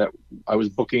 bands that I was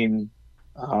booking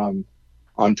on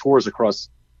tours across,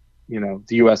 the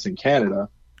U.S. and Canada.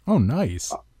 Oh,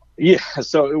 nice. Yeah.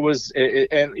 So it was,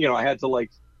 and I had to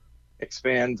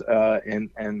expand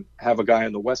and have a guy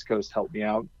on the West Coast help me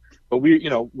out. But we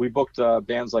booked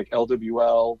bands like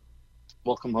LWL,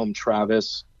 Welcome Home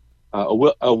Travis, a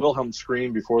Wilhelm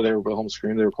Scream. Before they were Wilhelm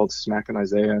Scream, they were called Smack and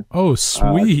Isaiah. Oh,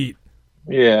 sweet.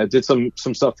 Yeah, did some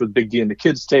stuff with Big D and the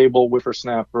Kids Table,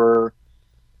 Whippersnapper,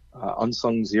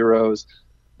 Unsung Zeros.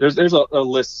 There's a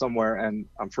list somewhere, and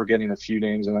I'm forgetting a few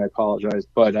names, and I apologize.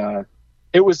 But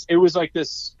it was like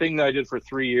this thing that I did for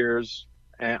 3 years,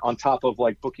 and on top of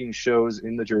booking shows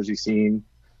in the Jersey scene.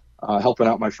 helping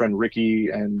out my friend Ricky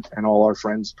and all our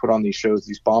friends put on these shows,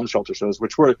 these bomb shelter shows,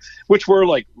 which were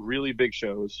like really big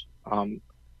shows. And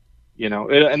we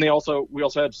also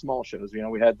had small shows.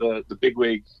 We had the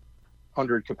bigwig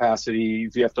 100 capacity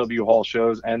VFW hall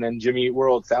shows, and then Jimmy Eat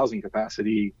World 1,000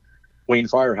 capacity Wayne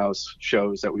Firehouse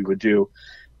shows that we would do.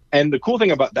 And the cool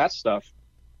thing about that stuff,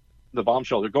 the bomb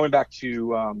shelter, going back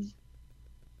to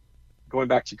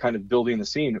kind of building the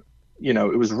scene,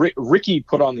 it was Ricky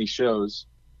put on these shows,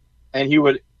 and he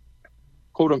would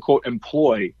quote unquote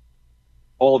employ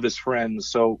all of his friends.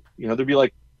 So, there'd be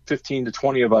like 15 to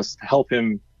 20 of us to help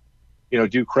him,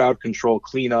 do crowd control,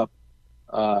 clean up,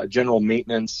 general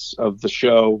maintenance of the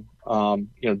show,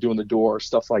 doing the door,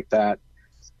 stuff like that,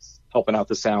 helping out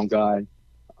the sound guy.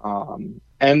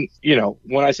 And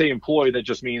when I say employee, that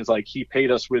just means like he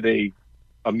paid us with a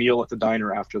meal at the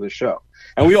diner after the show.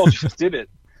 And we all just did it,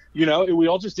 we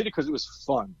all just did it because it was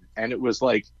fun. And it was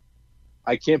like,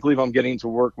 I can't believe I'm getting to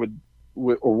work with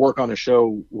or work on a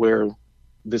show where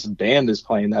this band is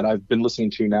playing that I've been listening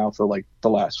to now for like the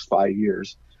last 5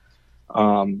 years.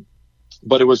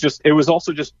 But it was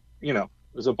also just, it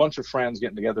was a bunch of friends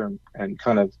getting together and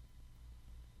kind of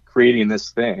creating this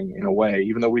thing in a way,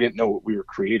 even though we didn't know what we were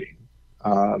creating.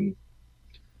 But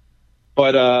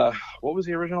what was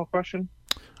the original question?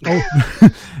 We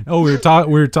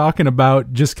were talking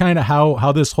about just kind of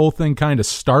how this whole thing kind of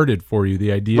started for you,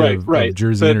 the idea of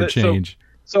Jersey Interchange.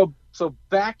 So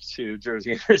back to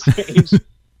Jersey Interchange.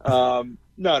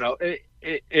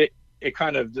 It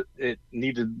kind of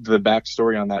needed the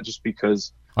backstory on that, just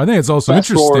because I think it's also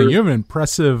interesting. You have an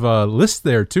impressive list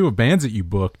there too of bands that you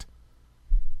booked.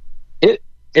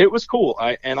 It was cool.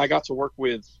 I got to work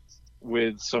with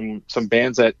some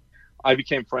bands that I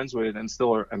became friends with and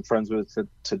still am friends with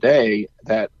today,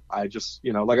 that I just,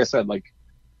 like I said, like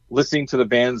listening to the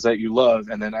bands that you love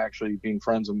and then actually being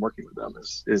friends and working with them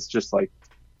is just like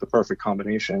the perfect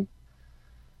combination.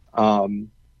 And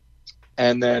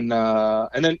then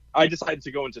I decided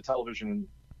to go into television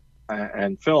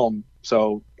and film.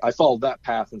 So I followed that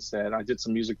path instead. I did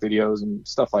some music videos and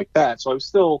stuff like that. So I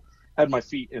still had my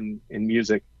feet in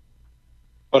music,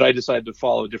 but I decided to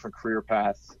follow a different career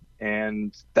path.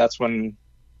 And that's when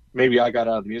maybe I got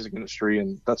out of the music industry,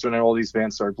 and that's when all these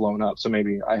bands started blowing up. So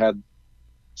maybe I had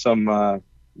some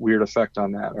weird effect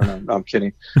on that. Or no, I'm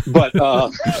kidding. But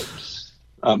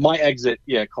my exit,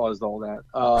 caused all that.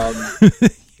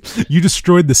 You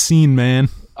destroyed the scene, man.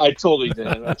 I totally did.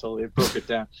 I totally broke it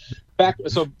down.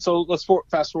 So let's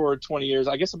fast forward 20 years.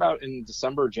 I guess about in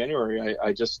December, January,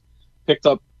 I just picked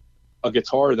up a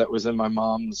guitar that was in my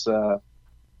mom's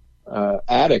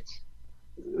attic.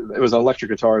 It was an electric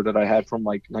guitar that I had from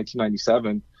like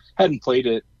 1997. Hadn't played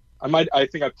it. I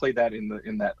think I played that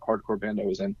in that hardcore band I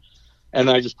was in, and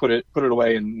I just put it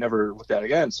away and never looked at it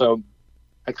again. So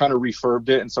I kind of refurbed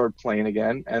it and started playing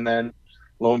again, and then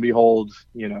lo and behold,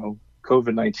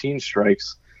 COVID-19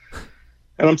 strikes,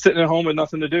 and I'm sitting at home with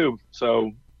nothing to do.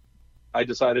 So I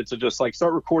decided to just like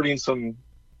start recording some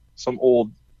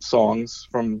old songs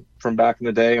from back in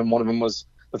the day, and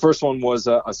the first one was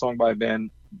a song by a band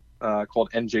called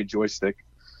NJ Joystick,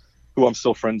 who I'm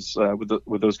still friends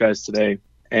with those guys today.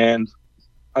 And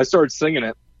I started singing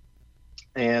it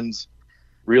and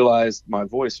realized my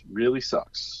voice really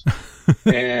sucks.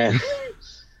 And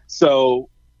so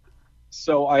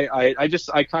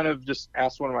I kind of just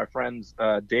asked one of my friends,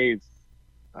 Dave,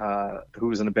 who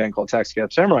was in a band called Taxi Cab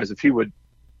Samurais, if he would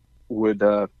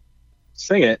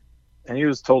sing it, and he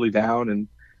was totally down. And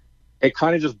it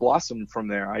kind of just blossomed from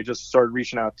there. I just started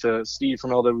reaching out to Steve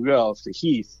from LWL, to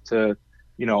Heath, to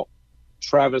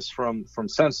Travis from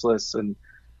Senseless, and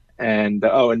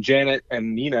Janet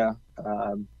and Nina.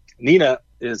 Nina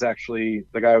is actually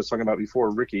the guy I was talking about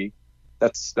before, Ricky.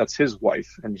 That's his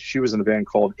wife, and she was in a band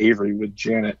called Avery with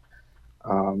Janet.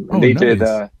 They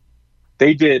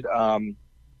did a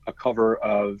cover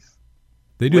of.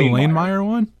 They do the Lane Meyer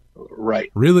one. Right.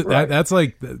 Really? Right.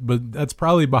 But that's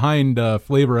probably behind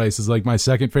Flavor Ice is like my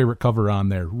second favorite cover on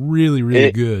there. Really,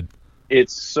 really good.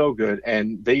 It's so good,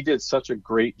 and they did such a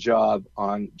great job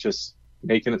on just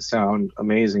making it sound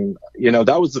amazing.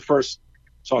 That was the first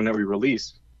song that we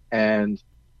released, and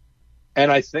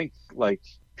I think like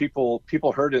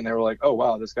people heard it and they were like, oh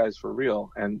wow, this guy's for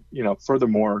real. And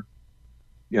furthermore,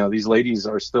 these ladies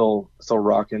are still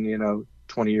rocking,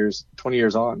 20 years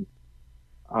on.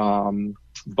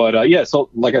 So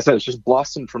like I said, it's just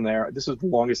blossomed from there. This is the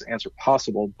longest answer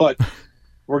possible, but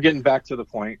we're getting back to the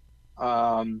point.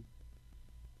 And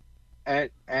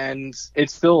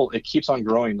it keeps on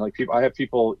growing. Like I have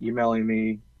people emailing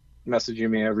me,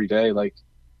 messaging me every day, like,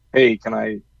 hey, can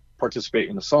I participate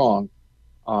in a song?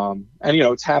 And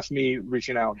it's half me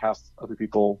reaching out, half other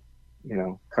people,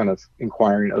 kind of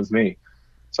inquiring of me.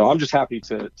 So I'm just happy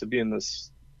to be in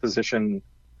this position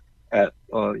at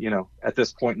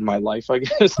this point in my life, I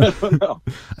guess. I don't know.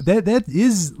 That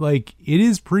is like, it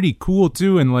is pretty cool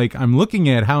too. And like, I'm looking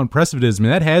at how impressive it is. I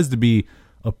mean, that has to be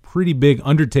a pretty big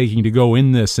undertaking to go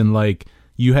in this. And like,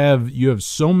 you have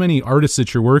so many artists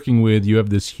that you're working with. You have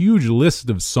this huge list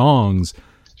of songs,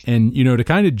 and to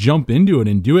kind of jump into it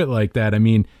and do it like that. I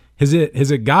mean, has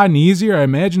it gotten easier? I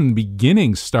imagine in the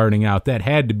beginning, starting out, that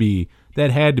had to be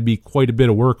quite a bit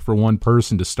of work for one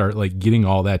person to start like getting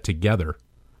all that together.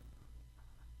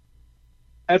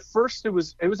 At first, it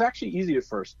was actually easy at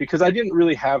first because I didn't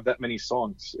really have that many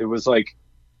songs. It was like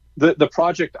the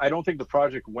project. I don't think the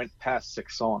project went past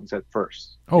 6 songs at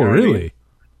first. Oh, really? I mean?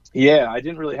 Yeah, I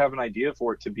didn't really have an idea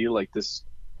for it to be like this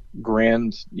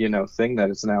grand, thing that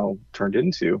it's now turned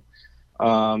into.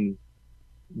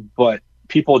 But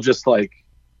people just like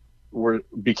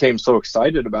became so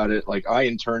excited about it. Like I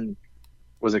in turn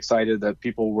was excited that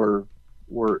people were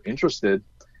interested,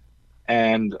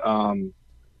 and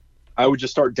I would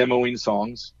just start demoing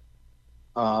songs,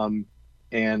 and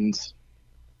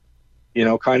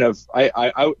kind of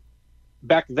I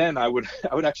back then I would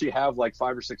actually have like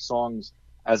 5 or 6 songs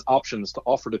as options to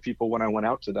offer to people when I went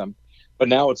out to them. But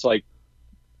now it's like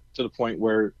to the point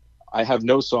where I have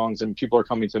no songs and people are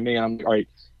coming to me and I'm like, all right,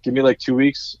 give me like 2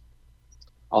 weeks.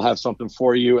 I'll have something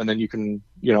for you. And then you can,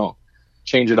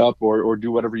 change it up or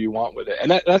do whatever you want with it. And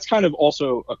that's kind of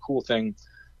also a cool thing.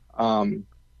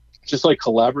 Just like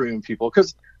collaborating with people.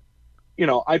 Cause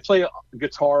I play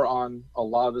guitar on a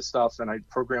lot of this stuff and I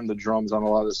program the drums on a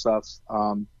lot of this stuff.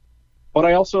 But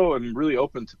I also am really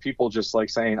open to people just like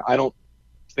saying, I don't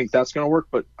think that's going to work,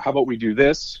 but how about we do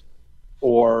this?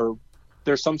 Or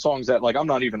there's some songs that like I'm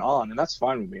not even on, and that's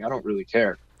fine with me. I don't really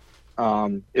care.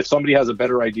 If somebody has a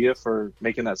better idea for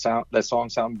making that song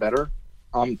sound better,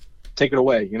 take it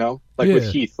away.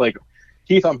 With Heath,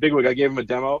 on Bigwig, I gave him a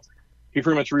demo. He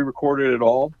pretty much re-recorded it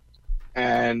all,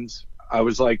 and I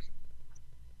was like,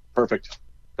 perfect.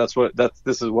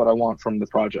 This is what I want from the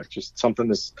project. Just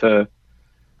something to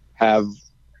have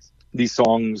these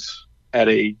songs at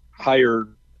a higher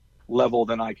level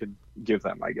than I could give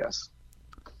them, I guess.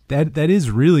 That is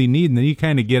really neat. And then you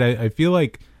kind of get, I feel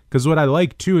like, because what I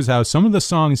like too is how some of the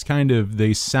songs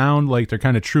they sound like they're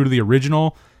kind of true to the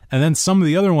original, and then some of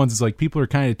the other ones is like people are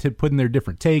kind of putting their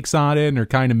different takes on it and are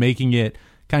kind of making it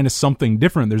kind of something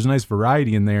different. There's a nice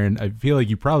variety in there, and I feel like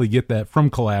you probably get that from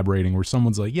collaborating, where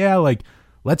someone's like, yeah, like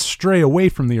let's stray away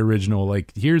from the original,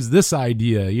 like here's this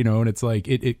idea, and it's like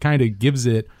it kind of gives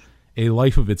it a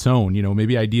life of its own,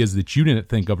 maybe ideas that you didn't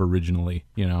think of originally,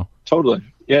 Totally.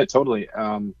 Yeah, totally.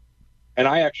 And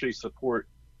I actually support,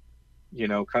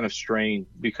 kind of straying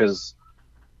because,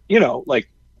 like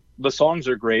the songs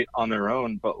are great on their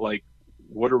own, but like,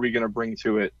 what are we going to bring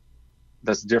to it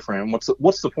that's different? And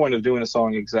what's the point of doing a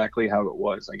song exactly how it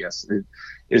was, I guess,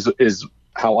 is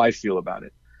how I feel about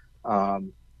it.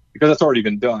 Because it's already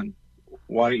been done.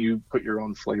 Why don't you put your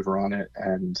own flavor on it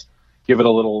and give it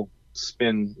a little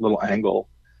spin, little angle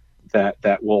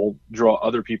that will draw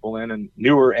other people in, and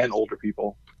newer and older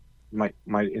people might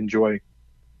enjoy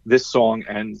this song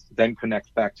and then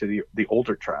connect back to the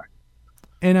older track.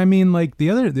 And I mean, like the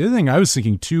other thing I was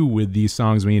thinking too with these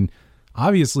songs, I mean,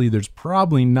 obviously there's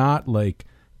probably not like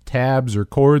tabs or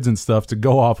chords and stuff to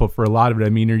go off of for a lot of it. I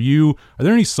mean, are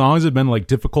there any songs that have been like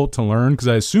difficult to learn? Because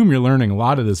I assume you're learning a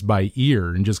lot of this by ear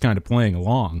and just kind of playing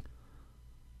along.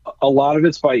 A lot of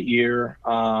it's by ear.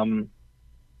 I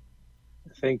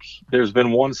think there's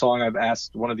been one song I've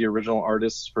asked one of the original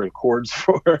artists for chords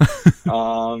for.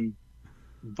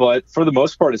 But for the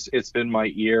most part, it's been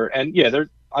my ear. And yeah,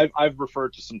 I've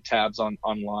referred to some tabs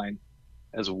online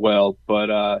as well.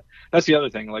 But that's the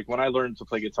other thing. Like when I learned to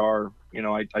play guitar,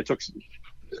 I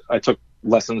took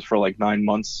lessons for like 9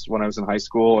 months when I was in high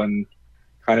school and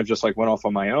kind of just like went off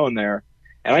on my own there.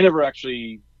 And I never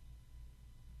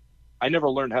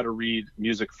learned how to read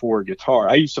music for guitar.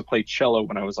 I used to play cello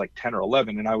when I was like 10 or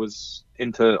 11, and I was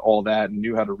into all that and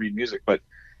knew how to read music. But,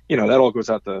 that all goes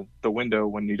out the window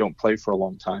when you don't play for a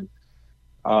long time.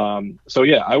 So,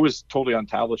 yeah, I was totally on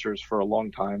tablatures for a long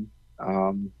time.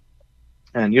 And,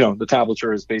 the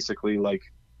tablature is basically like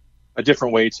a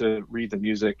different way to read the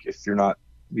music if you're not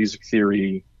music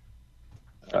theory.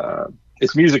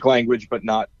 It's music language, but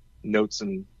not notes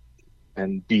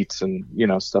and beats and,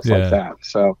 stuff like that.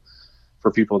 So for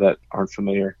people that aren't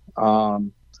familiar.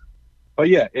 But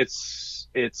yeah, it's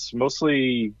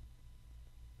mostly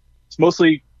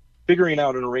figuring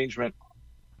out an arrangement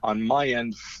on my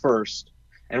end first,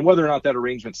 and whether or not that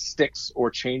arrangement sticks or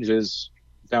changes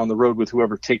down the road with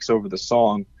whoever takes over the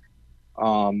song.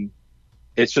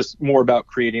 It's just more about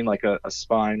creating like a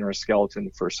spine or a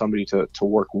skeleton for somebody to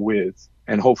work with,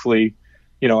 and hopefully,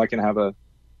 I can have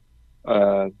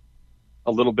a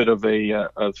little bit of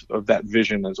of that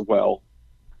vision as well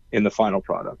in the final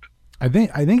product. I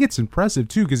think it's impressive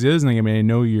too, because it is. I mean, I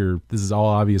know this is all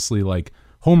obviously like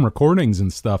home recordings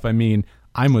and stuff. I mean,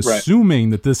 I'm assuming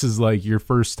that this is like your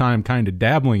first time kind of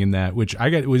dabbling in that, which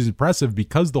it was impressive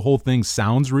because the whole thing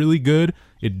sounds really good.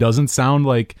 It doesn't sound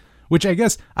like, which I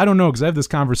guess, I don't know, because I have this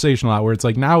conversation a lot where it's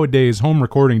like nowadays home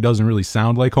recording doesn't really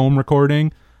sound like home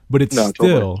recording, but it's still,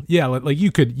 totally. Yeah,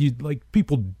 like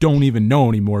people don't even know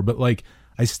anymore, but like,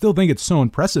 I still think it's so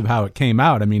impressive how it came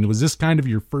out. I mean, was this kind of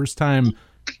your first time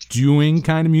doing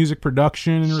kind of music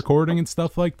production and recording and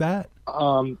stuff like that?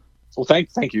 Well,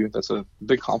 thank you. That's a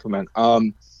big compliment.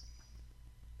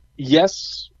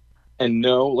 Yes and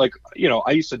no. Like,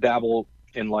 I used to dabble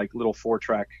in like little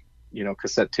 4-track,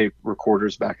 cassette tape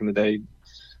recorders back in the day.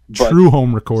 True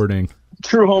home recording,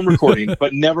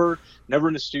 but never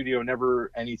in a studio,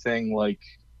 never anything like,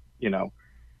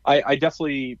 I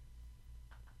definitely,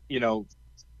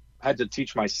 had to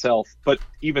teach myself, but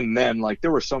even then, like, there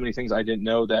were so many things I didn't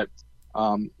know that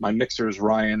my mixers,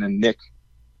 Ryan and Nick,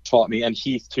 taught me, and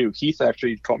Heath too. Heath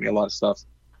actually taught me a lot of stuff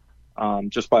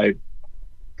just by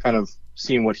kind of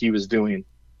seeing what he was doing.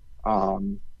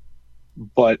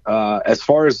 But as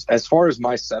far as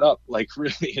my setup, like,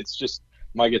 really, it's just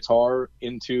my guitar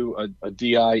into a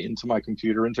DI into my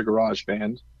computer into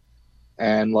GarageBand,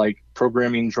 and like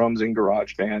programming drums in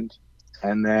GarageBand,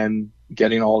 and then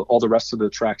getting all the rest of the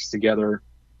tracks together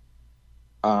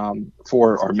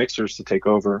for our mixers to take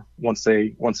over once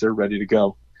they're ready to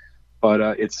go. But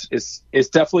it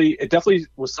definitely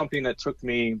was something that took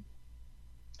me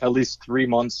at least 4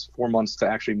 months to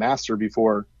actually master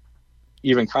before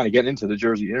even kind of get into the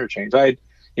Jersey Interchange. I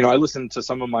listened to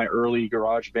some of my early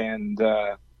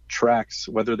GarageBand tracks,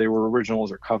 whether they were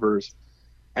originals or covers,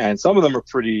 and some of them are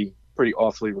pretty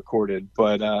awfully recorded.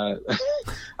 But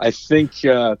I think,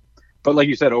 but like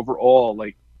you said, overall,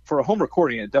 like for a home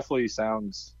recording, it definitely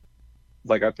sounds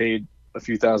like I paid a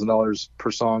few $1,000s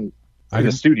per song in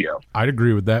the studio. I'd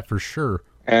agree with that for sure.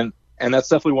 And that's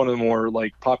definitely one of the more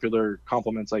like popular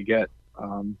compliments I get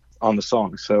on the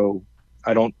song. So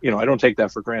I don't take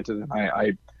that for granted. And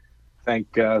I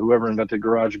thank whoever invented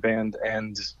GarageBand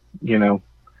and,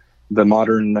 the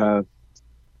modern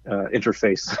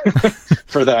interface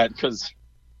for that, because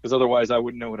otherwise I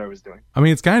wouldn't know what I was doing. I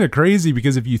mean, it's kind of crazy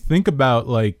because if you think about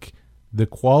like the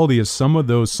quality of some of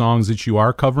those songs that you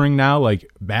are covering now, like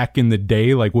back in the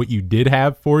day, like what you did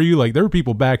have for you, like there were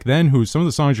people back then who some of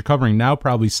the songs you're covering now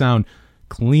probably sound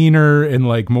cleaner and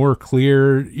like more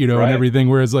clear, and everything.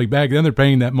 Whereas like back then they're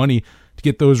paying that money to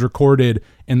get those recorded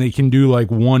and they can do like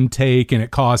one take and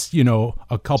it costs,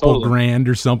 a couple grand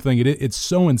or something. It's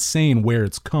so insane where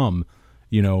it's come,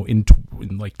 in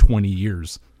like 20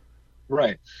 years.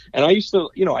 Right. And I used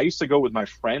to go with my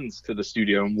friends to the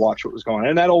studio and watch what was going on.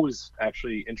 And that always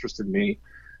actually interested me.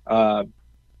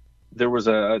 There is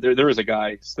a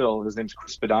guy still, his name's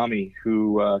Chris Badami,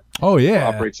 who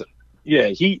operates. Yeah.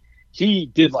 He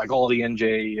did like all the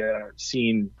NJ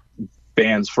scene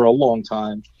bands for a long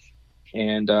time.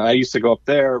 And I used to go up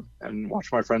there and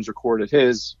watch my friends record at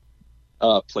his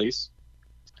place.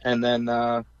 And then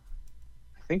I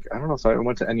don't know if I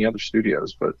went to any other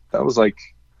studios, but that was like,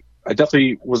 I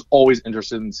definitely was always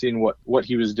interested in seeing what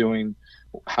he was doing,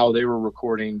 how they were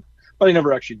recording, but I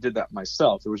never actually did that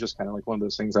myself. It was just kind of like one of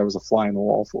those things I was a fly on the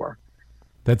wall for.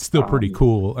 That's still pretty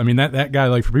cool. I mean, that guy,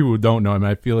 like for people who don't know him,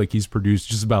 I feel like he's produced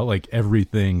just about like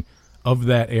everything of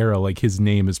that era. Like his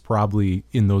name is probably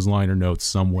in those liner notes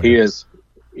somewhere. He is.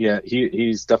 Yeah.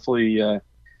 He's definitely,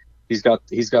 he's got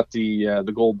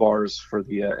the gold bars for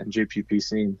the NJPP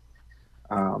scene.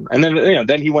 And then,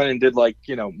 then he went and did like,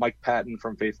 Mike Patton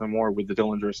from Faith No More with the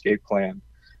Dillinger Escape Plan,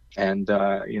 and,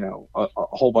 a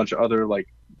whole bunch of other like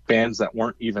bands that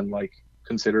weren't even like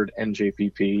considered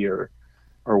NJPP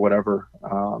or whatever.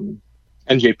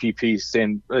 NJPP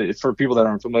stand, for people that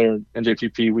aren't familiar,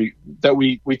 NJPP,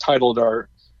 we titled our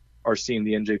scene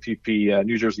the NJPP,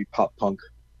 New Jersey Pop Punk.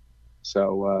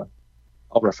 So,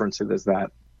 I'll reference it as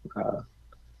that,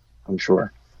 I'm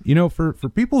sure. For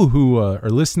people who are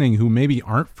listening who maybe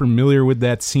aren't familiar with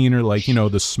that scene or like,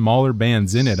 the smaller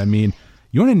bands in it, I mean,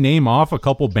 you want to name off a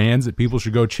couple bands that people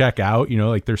should go check out,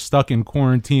 like They're Stuck in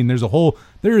Quarantine.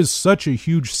 There is such a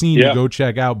huge scene to go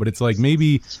check out, but it's like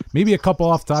maybe a couple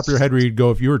off the top of your head where you'd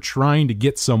go if you were trying to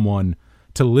get someone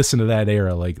to listen to that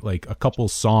era, like a couple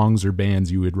songs or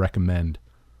bands you would recommend.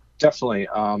 Definitely.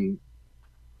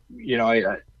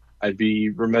 I'd be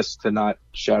remiss to not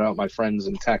shout out my friends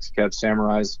in Taxicab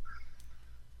Samurais,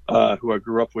 who I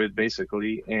grew up with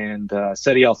basically, and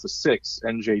SETI Alpha 6,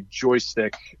 NJ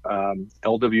Joystick,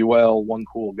 LWL, One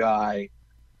Cool Guy.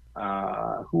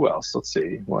 Who else? Let's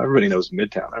see. Well, everybody knows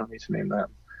Midtown. I don't need to name them.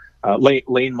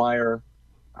 Lane Meyer.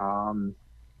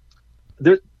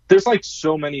 There's like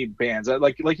so many bands.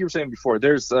 Like you were saying before,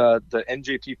 there's the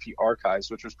NJPP Archives,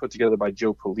 which was put together by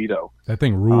Joe Polito. That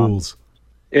thing rules.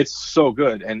 It's so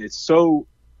good, and it's so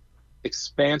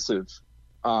expansive.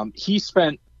 He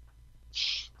spent,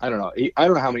 I don't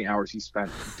know how many hours he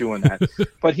spent doing that,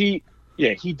 but he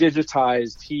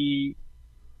digitized.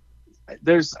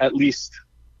 There's at least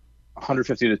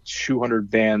 150 to 200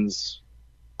 bands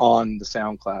on the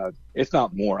SoundCloud, if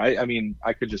not more. I mean,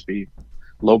 I could just be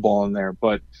lowballing there,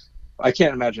 but I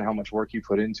can't imagine how much work he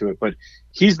put into it. But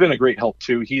he's been a great help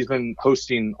too. He's been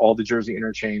hosting all the Jersey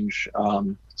Interchange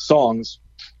songs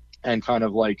and kind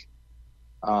of like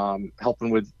helping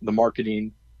with the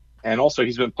marketing. And also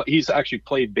he's actually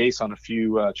played bass on a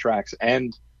few tracks,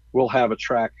 and we'll have a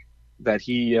track that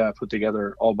he put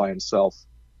together all by himself.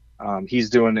 He's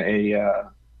doing a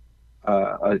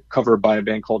cover by a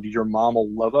band called Your Mom'll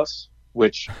Love Us,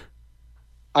 which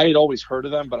I had always heard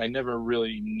of them, but I never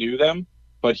really knew them.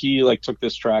 But he like took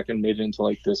this track and made it into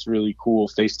like this really cool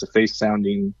face-to-face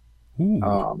sounding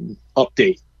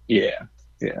update. Yeah.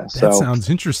 That sounds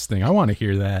interesting. I want to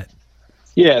hear that.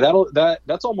 Yeah,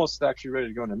 that's almost actually ready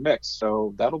to go into mix.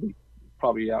 So that'll be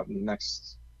probably out in the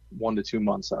next 1 to 2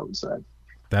 months, I would say.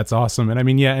 That's awesome. And I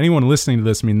mean, yeah, anyone listening to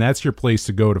this, I mean, that's your place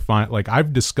to go to find. Like,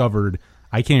 I've discovered,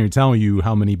 I can't even tell you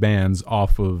how many bands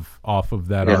off of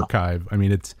that archive. I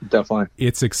mean, it's definitely,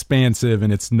 it's expansive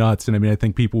and it's nuts. And I mean, I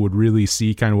think people would really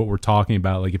see kind of what we're talking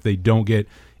about. Like, if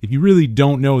you really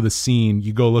don't know the scene,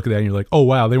 you go look at that and you're like, oh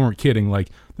wow, they weren't kidding. Like,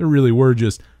 there really were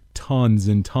just tons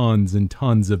and tons and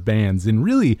tons of bands in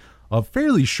really a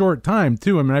fairly short time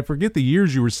too. I mean, I forget the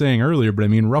years you were saying earlier, but I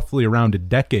mean, roughly around a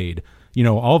decade. You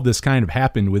know, all of this kind of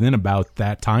happened within about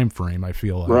that time frame, I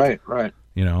feel like. Right.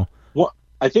 You know? Well,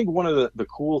 I think one of the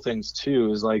cool things,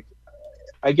 too, is, like,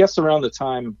 I guess around the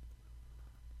time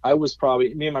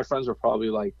me and my friends were probably,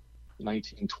 like,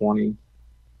 19, 20.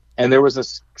 And there was a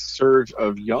surge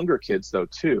of younger kids, though,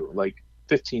 too, like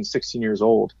 15, 16 years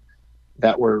old,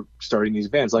 that were starting these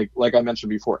bands. Like I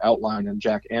mentioned before, Outline and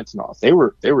Jack Antonoff. They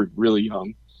were really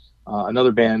young.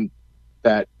 Another band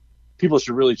that people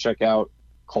should really check out,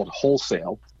 called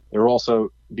Wholesale. They were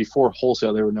also, before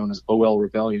Wholesale, they were known as OL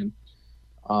Rebellion.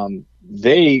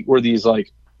 They were these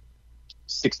like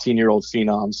 16-year-old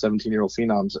phenoms, 17-year-old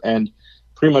phenoms, and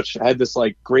pretty much had this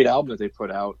like great album that they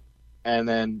put out, and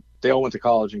then they all went to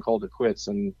college and called it quits.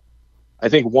 And I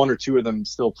think one or two of them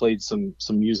still played some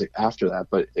music after that,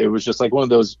 but it was just like one of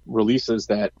those releases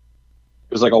that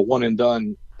it was like a one and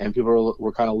done, and people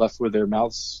were kind of left with their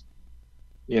mouths,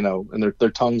 you know, and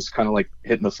their tongues kind of like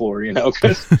hitting the floor, you know,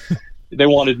 because they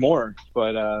wanted more.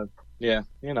 But yeah,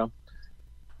 you know,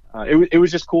 it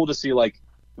was just cool to see like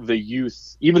the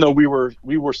youth, even though we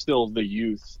were still the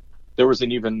youth, there was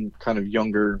an even kind of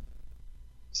younger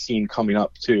scene coming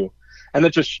up too. And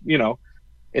that just, you know,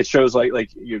 it shows like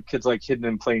your kids like Hidden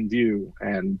in Plain View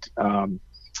and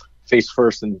Face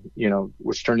First, and, you know,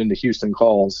 which turned into Houston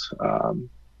Calls.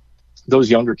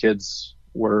 Those younger kids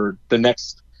were the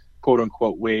next quote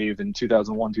unquote wave in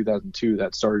 2001, 2002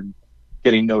 that started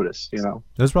getting noticed, you know.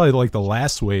 That's probably like the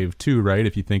last wave too, right?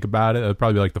 If you think about it,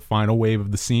 probably like the final wave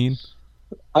of the scene.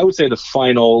 I would say the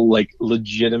final like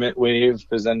legitimate wave,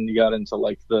 because then you got into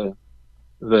like the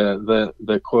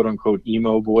quote unquote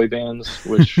emo boy bands,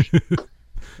 which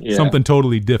yeah. Something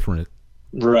totally different.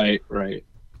 Right.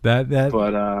 That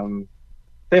but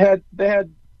they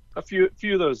had a few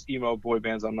of those emo boy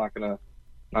bands I'm not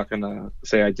gonna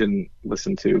say I didn't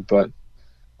listen to, but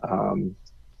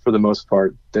for the most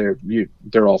part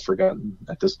they're all forgotten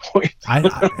at this point.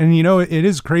 And you know, it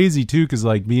is crazy too, because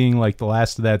like being like the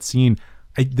last of that scene,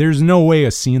 there's no way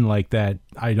a scene like that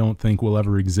I don't think will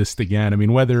ever exist again. I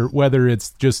mean, whether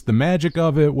it's just the magic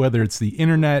of it, whether it's the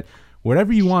internet,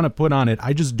 whatever you want to put on it,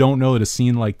 I just don't know that a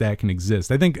scene like that can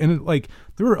exist. I think, and like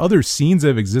there are other scenes that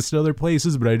have existed other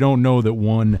places, but I don't know that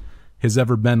one has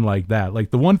ever been like that. Like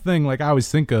the one thing like I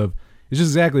always think of is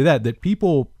just exactly that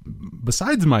people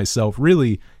besides myself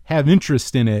really have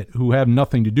interest in it who have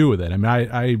nothing to do with it. I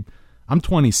mean, I'm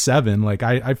 27. Like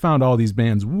I found all these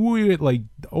bands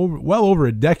well over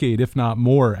a decade, if not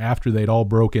more, after they'd all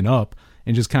broken up,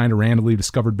 and just kind of randomly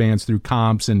discovered bands through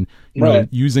comps and you know,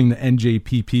 using the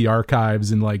NJPP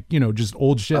archives and like, you know, just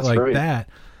old shit. That's like right. That.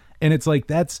 And it's like,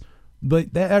 that's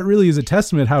But that really is a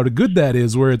testament how good that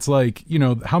is, where it's like, you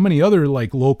know, how many other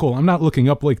like local, I'm not looking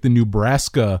up like the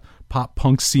Nebraska pop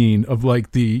punk scene of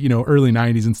like the, you know, early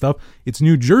 90s and stuff. It's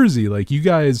New Jersey. Like you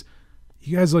guys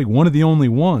like one of the only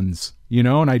ones, you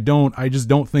know, and I just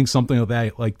don't think something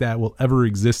like that will ever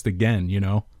exist again, you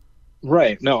know?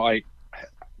 Right. No,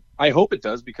 I hope it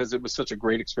does, because it was such a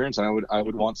great experience, and I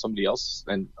would want somebody else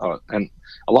and a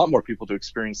lot more people to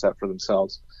experience that for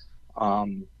themselves.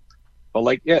 But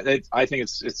like, yeah, I think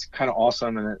it's kind of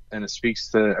awesome, and it speaks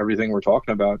to everything we're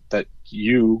talking about, that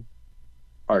you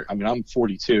are. I mean, I'm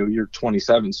 42, you're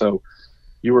 27, so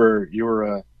you were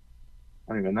I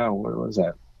don't even know, what was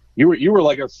that? You were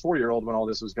like a 4-year-old when all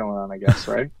this was going on, I guess,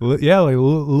 right? Yeah, like a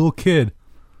little kid.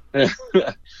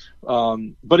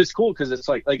 But it's cool because it's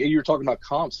like you were talking about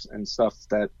comps and stuff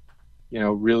that, you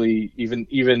know, really even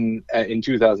in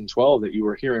 2012 that you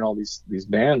were hearing all these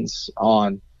bands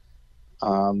on.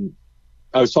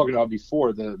 I was talking about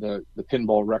before the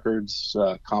Pinball Records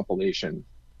compilation.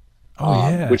 Oh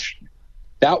yeah, which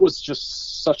that was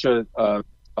just such a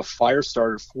fire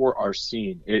starter for our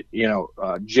scene. It, you know,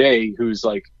 Jay, who's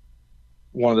like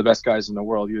one of the best guys in the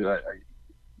world. You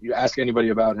ask anybody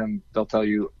about him, they'll tell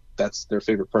you that's their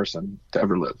favorite person to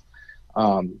ever live.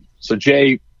 So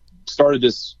Jay started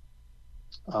this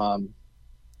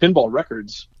Pinball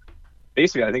Records,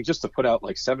 basically, I think, just to put out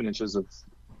like 7 inches of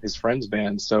his friend's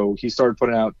band. So he started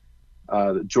putting out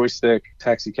the Joystick,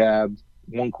 Taxi Cab,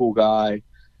 One Cool Guy,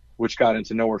 which got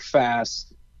into Nowhere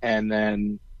Fast, and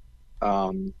then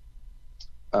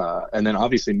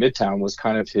obviously Midtown was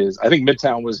kind of his. I think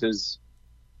Midtown was his.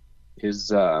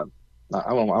 I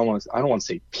don't want to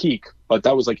say peak, but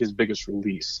that was like his biggest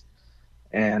release.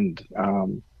 And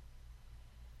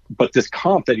but this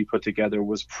comp that he put together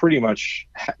was pretty much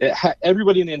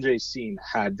everybody in the NJ scene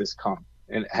had this comp,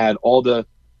 and it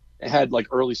had like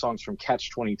early songs from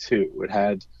Catch 22. It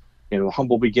had, you know,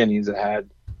 Humble Beginnings. It had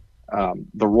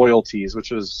the Royalties, which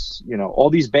was, you know,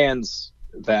 all these bands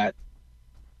that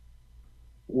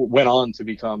went on to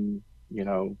become, you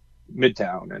know,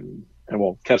 Midtown, and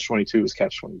well, Catch 22 was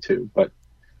Catch 22, but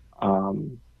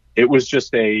it was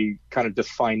just a kind of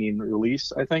defining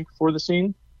release, I think, for the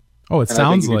scene. Oh, it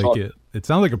sounds like it. It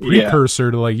sounds like a precursor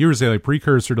to, like you were saying, like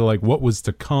precursor to like what was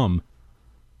to come.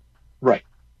 Right.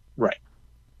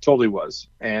 Totally was.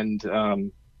 And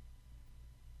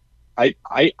I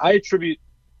attribute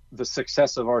the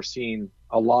success of our scene,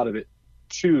 a lot of it,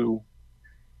 to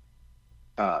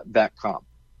that comp,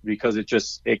 because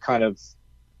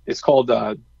it's called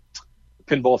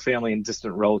Pinball Family and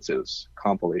Distant Relatives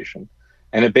compilation.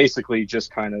 And it basically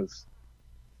just kind of,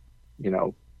 you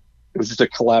know, it was just a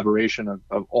collaboration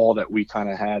of all that we kind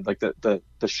of had, like the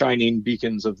shining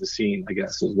beacons of the scene, I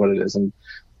guess is what it is.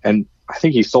 And I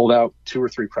think he sold out 2 or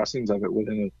 3 pressings of it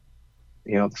within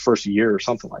the first year or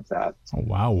something like that. Oh,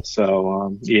 wow.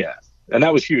 So, yeah. And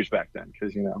that was huge back then,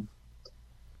 because, you know,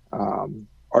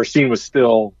 our scene was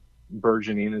still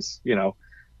burgeoning. As, you know,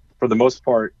 for the most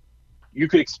part, you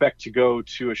could expect to go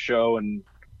to a show and,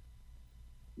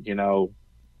 you know,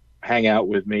 hang out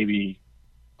with maybe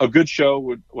a good show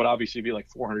would obviously be like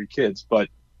 400 kids, but,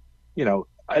 you know,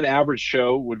 an average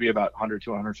show would be about 100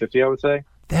 to 150, I would say.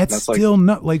 That's still like,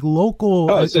 not like local.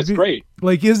 Oh, it's great.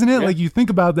 Like, isn't it? Yeah. Like, you think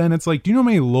about that and it's like, do you know how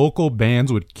many local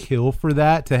bands would kill for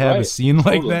that, to have a scene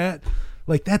like that?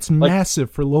 Like, that's massive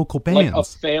for local bands. Like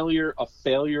a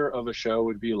failure of a show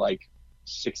would be like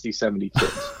 60, 70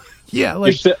 kids. Yeah,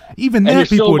 like even that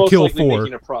people would kill for.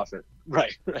 Making a profit.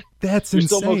 Right. That's you're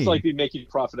insane. Still most likely making a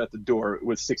profit at the door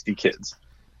with 60 kids.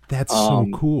 That's so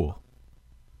cool.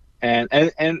 And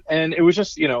it was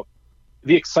just, you know,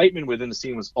 the excitement within the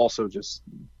scene was also just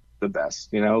the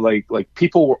best, you know, like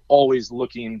people were always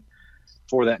looking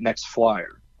for that next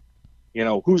flyer, you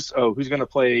know, who's going to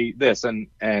play this. And,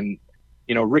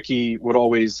 you know, Ricky would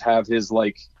always have his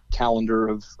like calendar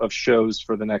of shows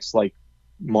for the next like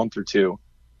month or two.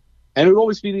 And it would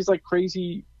always be these like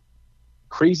crazy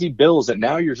bills that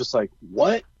now you're just like,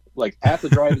 what? Like At the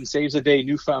Drive-In Saves the Day,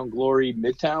 Newfound Glory,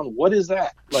 Midtown. What is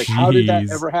that? Like, how did that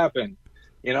ever happen?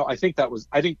 You know, I think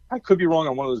I could be wrong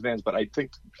on one of those bands, but I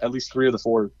think at least 3 of the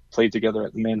 4 played together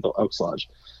at the Manville Elks Lodge.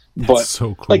 That's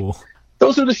so cool. Like,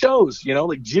 those are the shows, you know,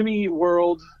 like Jimmy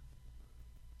World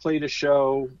played a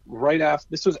show right after,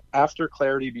 this was after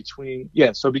Clarity between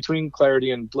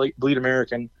Clarity and Bleed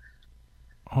American.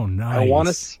 Oh,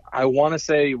 nice. I want to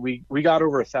say we got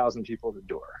over 1,000 people at the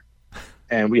door,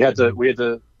 and we had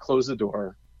to close the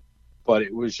door, but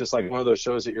it was just like one of those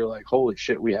shows that you're like, holy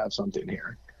shit, we have something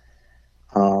here.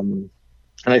 And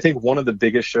I think one of the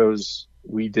biggest shows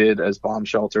we did as Bomb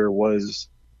Shelter was,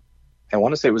 I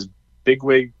want to say it was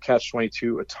Bigwig, Catch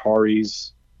 22,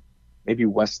 Atari's, maybe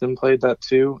Weston played that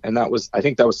too, and I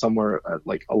think that was somewhere at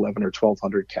like 11 or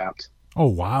 1200 capped. Oh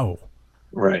wow!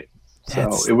 Right.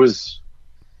 So it was.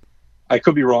 I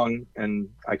could be wrong, and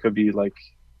I could be like,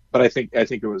 but I think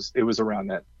it was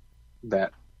around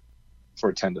that for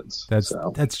attendance.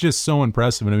 That's just so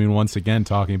impressive. And I mean, once again,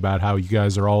 talking about how you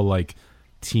guys are all like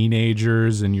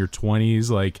teenagers in your 20s,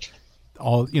 like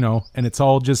all, and it's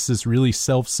all just this really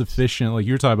self-sufficient, like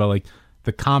you're talking about, like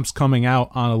the comps coming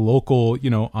out on a local,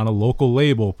 on a local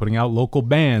label, putting out local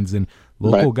bands, and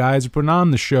local guys are putting on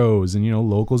the shows, and,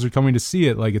 locals are coming to see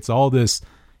it. Like, it's all this,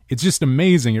 it's just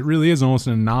amazing. It really is almost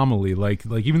an anomaly. Like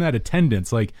even that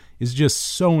attendance, like, is just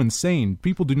so insane.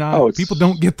 People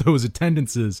don't get those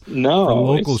attendances for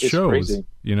local shows, crazy.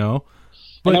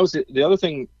 But, and that was the other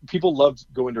thing. People loved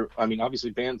going to, I mean, obviously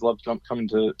bands loved coming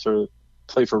to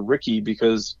play for Ricky,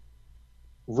 because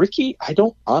Ricky, I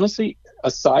don't honestly,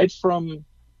 aside from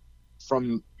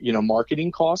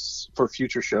marketing costs for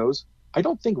future shows, I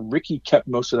don't think Ricky kept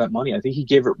most of that money. I think he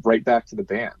gave it right back to the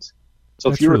bands.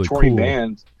 So if you're really a touring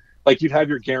band, like, you'd have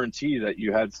your guarantee that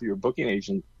you had through your booking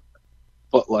agent,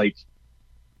 but like,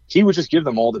 he would just give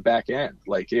them all the back end.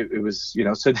 Like it was,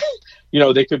 so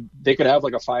they could have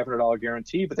like a $500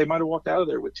 guarantee, but they might have walked out of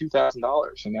there with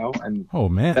 $2,000, and oh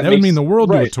man, that would mean the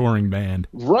world to a touring band.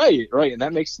 Right. And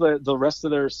that makes the rest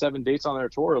of their 7 dates on their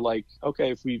tour, like,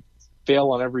 okay, if we fail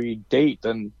on every date,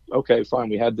 then okay, fine,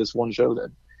 we had this one show that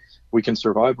we can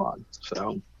survive on.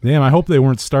 So damn, I hope they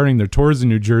weren't starting their tours in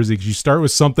New Jersey, because you start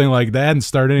with something like that and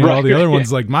start any all the other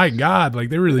ones, like, my God, like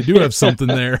they really do have something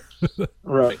there.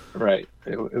 Right.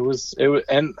 It was,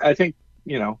 and I think,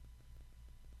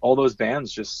 all those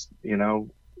bands just,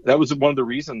 that was one of the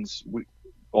reasons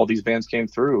all these bands came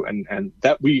through, and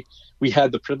that we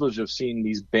had the privilege of seeing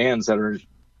these bands that are,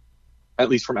 at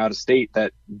least from out of state,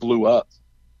 that blew up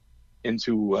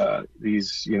into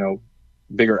these,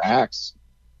 bigger acts,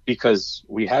 because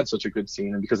we had such a good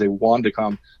scene, and because they wanted to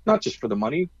come, not just for the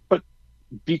money, but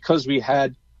because we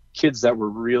had kids that were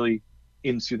really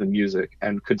into the music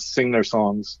and could sing their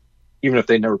songs, even if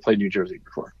they never played New Jersey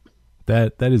before.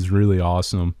 That is really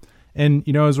awesome. And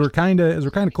as we're kind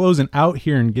of closing out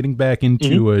here and getting back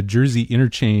into Jersey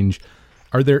Interchange,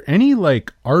 are there any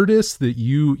like artists that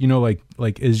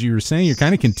like as you were saying, you're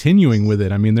kind of continuing with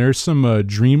it? I mean, there's some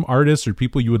dream artists or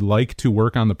people you would like to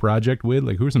work on the project with.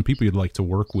 Like, who are some people you'd like to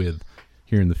work with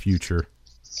here in the future?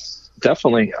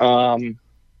 Definitely.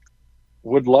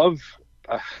 Would love.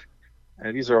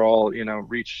 And these are all,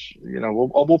 reach,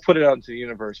 we'll put it out into the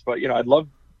universe, but, I'd love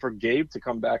for Gabe to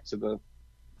come back to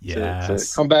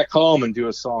come back home and do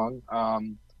a song.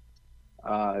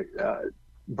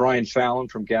 Brian Fallon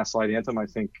from Gaslight Anthem, I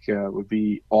think, would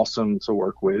be awesome to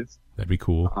work with. That'd be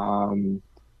cool.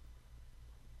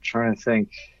 Trying to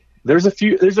think. There's a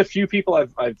few people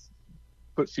I've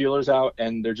put feelers out,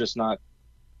 and they're just not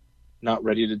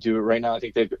ready to do it right now. I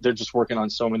think they're just working on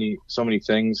so many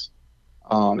things.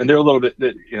 And they're a little bit,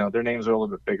 their names are a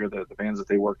little bit bigger, the bands that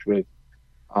they worked with.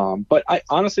 But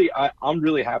I'm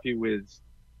really happy with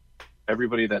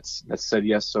everybody that's said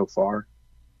yes so far.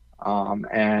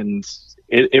 And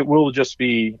it will just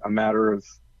be a matter of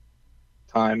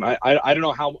time. I don't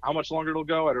know how much longer it'll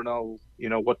go. I don't know,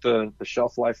 what the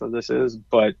shelf life of this is,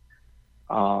 but,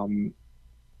 I'm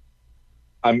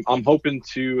hoping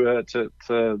to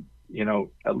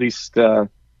at least,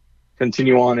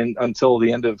 continue on until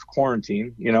the end of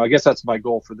quarantine. I guess that's my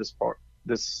goal for this part,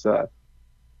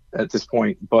 at this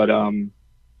point. But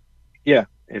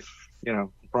if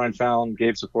Brian Fallon,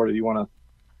 Gabe supported, you want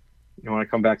to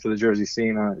come back to the Jersey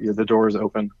scene, the door is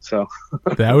open. So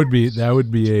that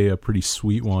would be a pretty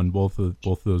sweet one. Both of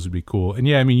those would be cool. And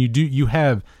yeah, I mean, you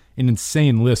have an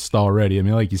insane list already. I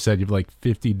mean, like you said, you have like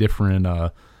 50 different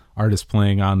artists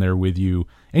playing on there with you,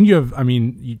 and you have,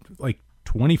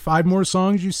 25 more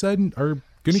songs you said are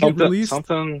going to get released?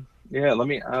 Something, yeah, let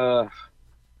me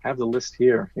have the list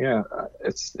here. Yeah,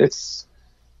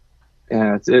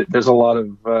 there's a lot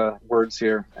of words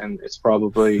here, and it's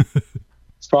probably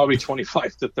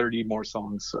 25 to 30 more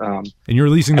songs. And you're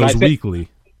releasing those weekly?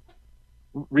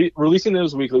 Releasing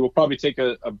those weekly. We'll probably take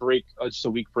a break, just a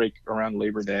week break around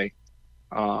Labor Day.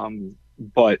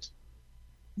 But,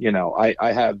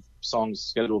 I have songs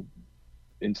scheduled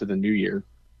into the new year.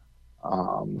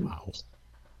 Wow.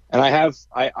 And I'm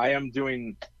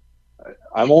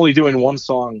only doing one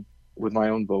song with my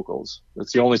own vocals.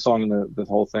 That's the only song in the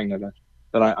whole thing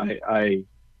that I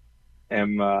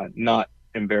am not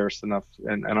embarrassed enough,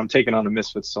 and I'm taking on a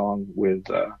Misfits song with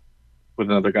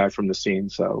another guy from the scene.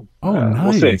 So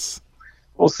nice.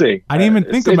 We'll see. I didn't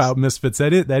even think about Misfits.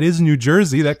 That is New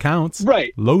Jersey. That counts.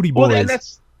 Right. Lodi Boys. Well, and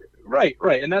that's right.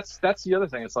 And that's the other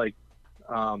thing. It's like,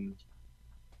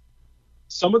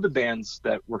 some of the bands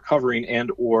that we're covering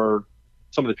and or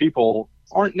some of the people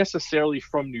aren't necessarily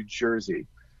from New Jersey,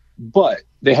 but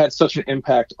they had such an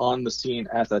impact on the scene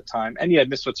at that time. And yeah,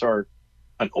 Misfits are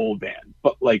an old band,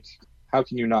 but like, how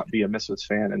can you not be a Misfits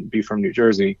fan and be from New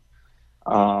Jersey,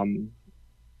 and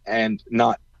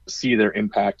not see their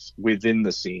impact within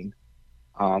the scene?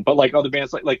 But like other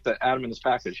bands, like the Adam in His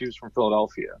Package, he was from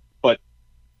Philadelphia, but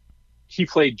he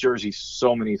played Jersey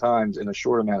so many times in a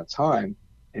short amount of time,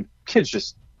 and kids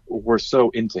just were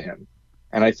so into him.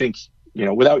 And I think, you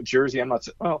know, without Jersey,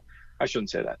 I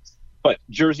shouldn't say that, but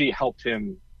Jersey helped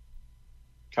him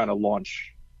kind of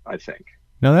launch, I think.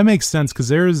 Now that makes sense,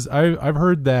 because I've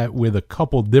heard that with a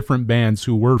couple different bands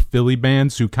who were Philly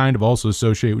bands who kind of also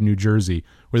associate with New Jersey,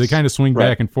 where they kind of swing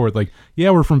back and forth. Like, yeah,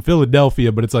 we're from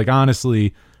Philadelphia, but it's like,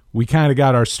 honestly, we kind of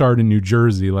got our start in New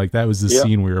Jersey. Like, that was the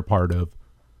scene we were a part of.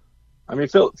 I mean,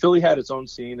 Philly had its own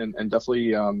scene, and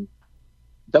definitely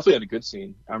had a good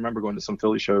scene. I remember going to some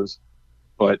Philly shows,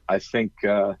 but I think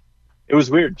it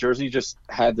was weird. Jersey just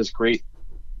had this great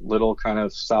little kind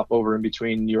of stopover in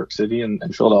between New York City and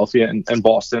Philadelphia and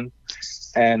Boston,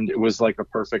 and it was like a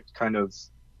perfect kind of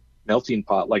melting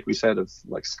pot, like we said, of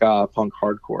like ska, punk,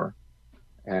 hardcore,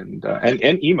 and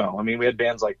emo. I mean, we had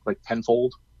bands like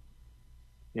Penfold,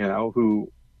 you know,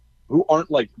 who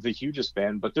aren't like the hugest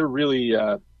band, but they're really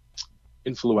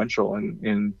influential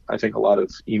in I think a lot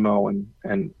of emo and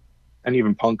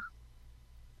even punk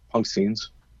scenes.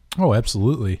 Oh,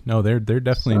 absolutely. No, they're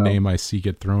definitely a name I see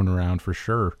get thrown around for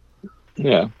sure.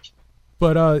 Yeah.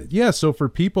 But so for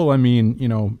people, I mean, you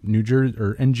know, New Jersey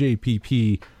or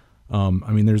NJPP, I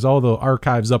mean, there's all the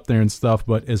archives up there and stuff,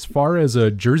 but as far as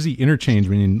a Jersey Interchange, I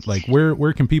mean, like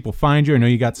where can people find you? I know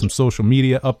you got some social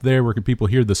media up there. Where can people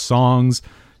hear the songs?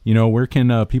 You know, where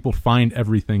can people find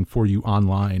everything for you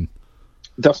online?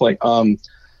 Definitely.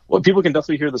 Well, people can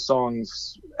definitely hear the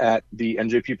songs at the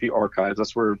NJPP archives.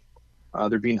 That's where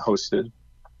they're being hosted,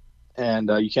 and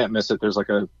you can't miss it. There's like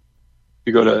you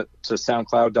go to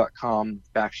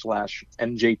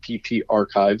soundcloud.com/NJPP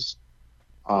archives.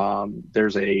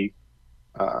 There's a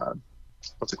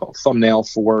what's it called, thumbnail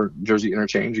for Jersey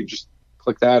Interchange. You just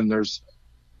click that, and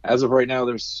as of right now,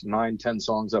 there's 9-10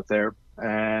 songs up there.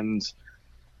 And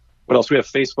what else? We have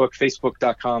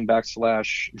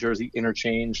facebook.com/Jersey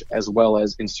Interchange, as well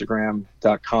as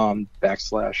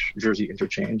Instagram.com/Jersey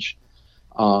Interchange.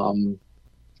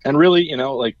 And really, you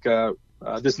know, like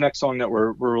this next song that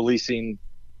we're releasing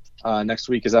next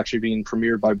week is actually being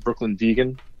premiered by Brooklyn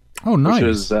Vegan. Oh, nice.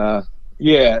 Which is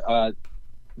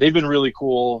they've been really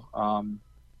cool.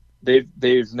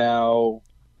 They've now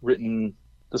written,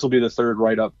 this will be the third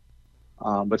write-up,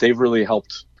 but they've really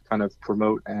helped kind of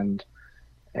promote and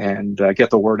get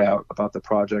the word out about the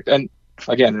project. And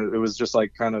again, it was just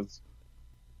like kind of,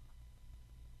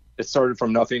 it started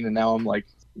from nothing, and now I'm like,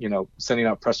 you know, sending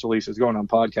out press releases, going on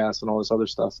podcasts and all this other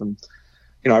stuff. And,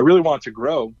 you know, I really want it to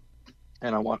grow,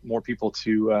 and I want more people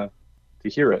to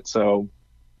hear it. So,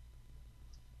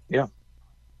 yeah.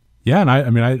 Yeah. And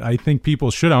I think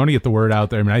people should. I want to get the word out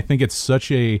there. I mean, I think it's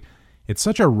such a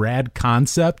rad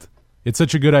concept. It's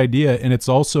such a good idea. And it's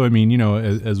also, I mean, you know,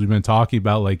 as we've been talking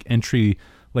about, like entry,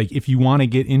 like if you want to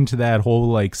get into that whole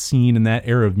like scene and that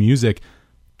era of music,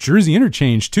 Jersey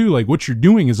Interchange too, like what you're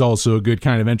doing is also a good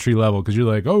kind of entry level, because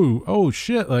you're like, oh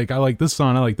shit, like I like this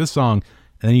song, and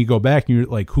then you go back and you're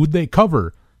like, who'd they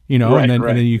cover, you know, and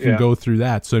then you can go through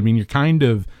that. So I mean,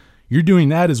 you're doing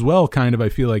that as well, kind of, I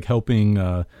feel like helping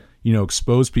you know,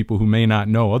 expose people who may not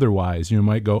know otherwise. You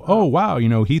might go, oh wow, you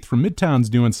know, Heath from Midtown's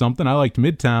doing something, I liked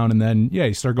Midtown, and then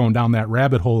you start going down that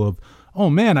rabbit hole of, oh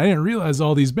man, I didn't realize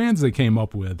all these bands they came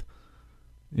up with,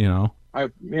 you know. I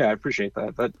appreciate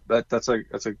that. That's a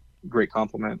great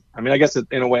compliment. I mean, I guess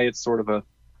in a way it's sort of a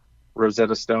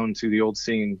Rosetta Stone to the old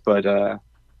scene, but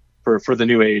for the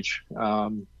new age.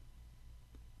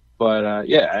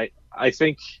 I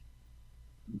think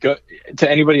go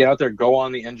to anybody out there, go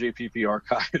on the NJPP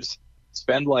archives,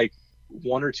 spend like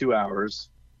 1 or 2 hours,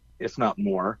 if not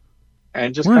more,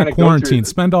 and just kind of quarantine.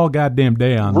 Spend all goddamn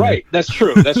day on right. That's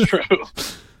true.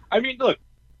 I mean, look,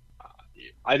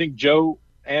 I think Joe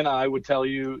and I would tell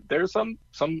you there's some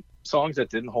songs that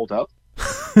didn't hold up,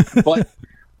 but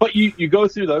you go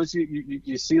through those,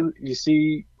 you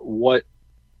see what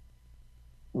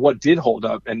did hold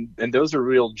up, and those are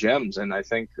real gems. And I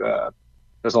think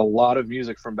there's a lot of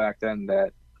music from back then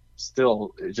that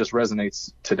still, it just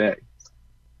resonates today.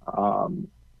 And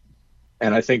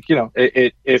I think, you know,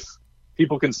 if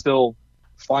people can still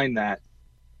find that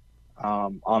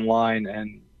online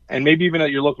and maybe even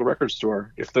at your local record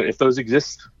store, if those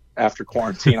exist after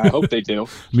quarantine. I hope they do.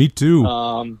 Me too.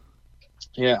 But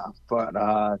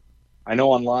I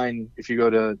know online, if you go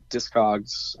to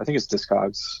Discogs, I think it's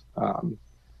Discogs,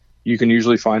 you can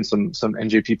usually find some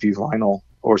NJPP vinyl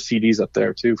or CDs up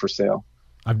there too for sale.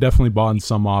 I've definitely bought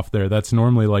some off there. That's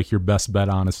normally like your best bet,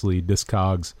 honestly,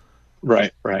 Discogs.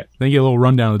 Right. Then you get a little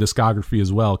rundown of the discography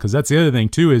as well, because that's the other thing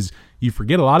too, is you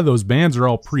forget a lot of those bands are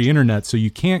all pre-internet, so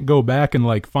you can't go back and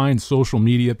like find social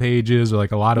media pages or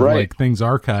like a lot of like things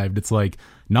archived. It's like,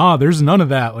 nah, there's none of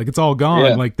that. Like, it's all gone.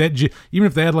 Yeah. Like that, even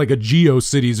if they had like a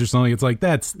GeoCities or something, it's like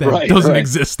that doesn't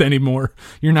exist anymore.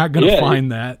 You're not gonna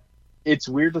find that. It's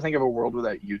weird to think of a world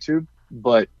without YouTube,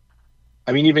 but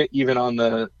I mean, even on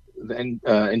the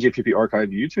NJPP Archive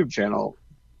YouTube channel,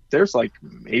 there's like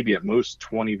maybe at most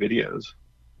 20 videos.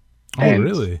 Oh, and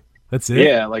really? That's it?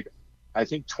 Yeah, like I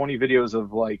think 20 videos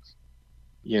of like,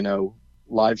 you know,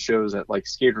 live shows at like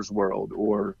Skaters World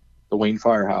or the Wayne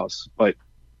Firehouse. But,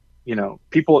 you know,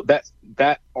 people that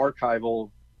archival,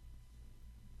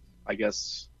 I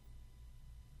guess,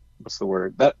 what's the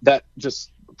word? That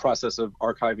just process of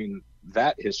archiving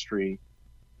that history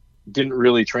didn't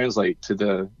really translate to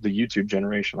the YouTube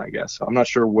generation, I guess. I'm not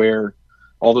sure where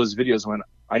all those videos went.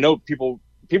 I know people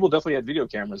definitely had video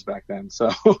cameras back then,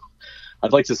 so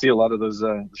I'd like to see a lot of those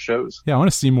shows. Yeah, I want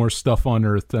to see more stuff on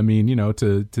Earth. I mean, you know,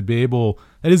 to be able,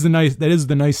 that is the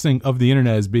nice thing of the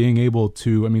internet, is being able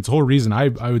to, I mean, it's the whole reason I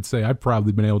would say I've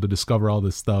probably been able to discover all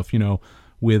this stuff, you know,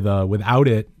 without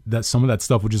it, that some of that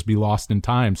stuff would just be lost in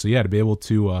time. So yeah, to be able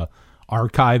to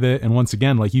archive it, and once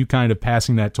again, like you kind of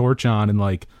passing that torch on and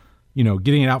like, you know,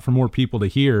 getting it out for more people to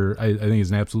hear, I think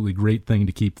is an absolutely great thing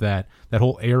to keep that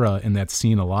whole era and that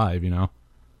scene alive, you know?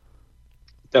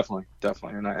 Definitely.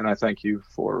 And I thank you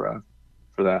for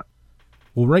that.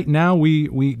 Well, right now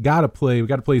we gotta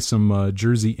play some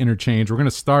Jersey Interchange. We're gonna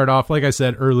start off, like I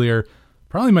said earlier,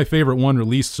 probably my favorite one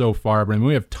released so far, but I mean,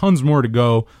 we have tons more to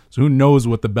go, so who knows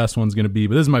what the best one's gonna be,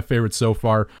 but this is my favorite so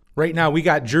far. Right now, we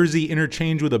got Jersey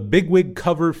Interchange with a bigwig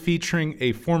cover featuring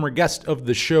a former guest of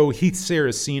the show, Heath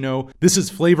Saraceno. This is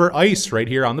Flavor Ice right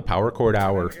here on the Power Chord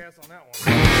Hour.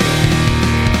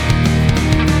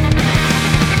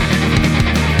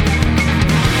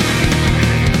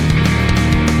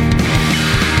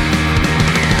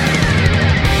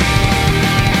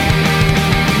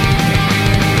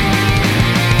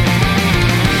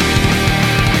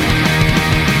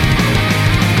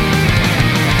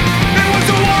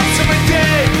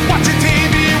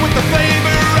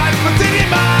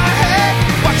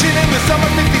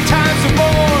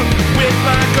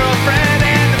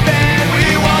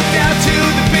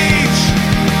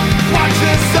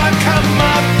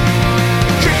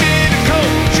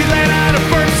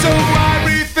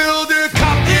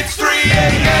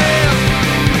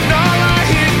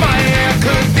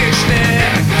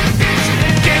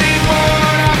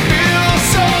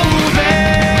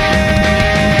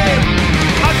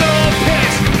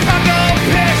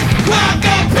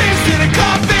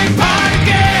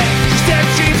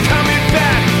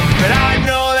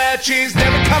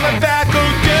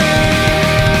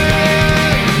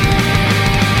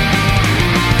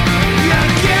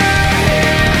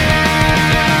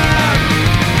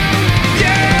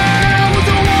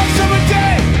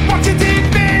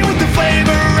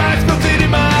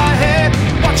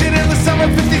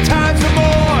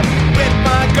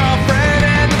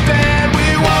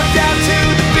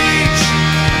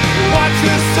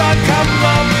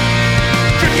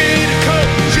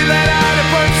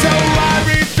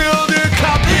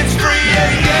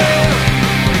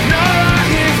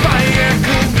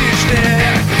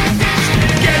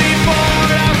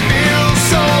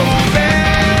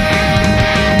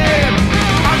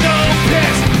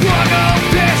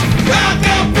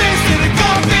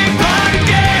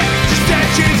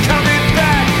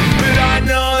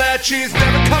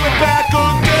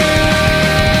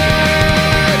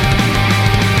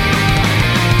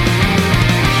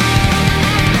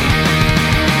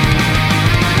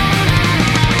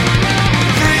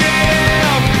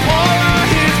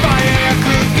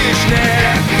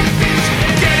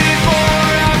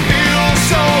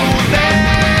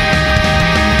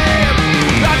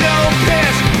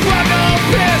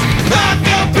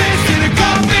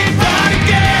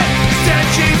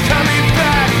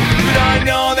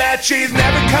 She's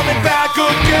never coming back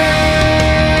again.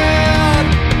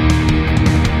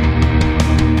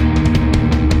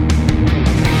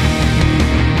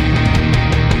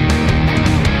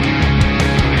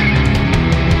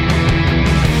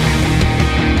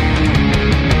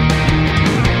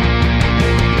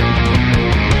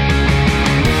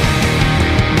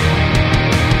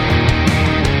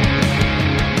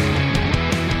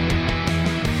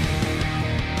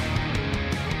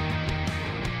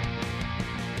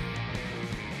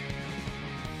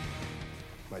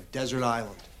 Desert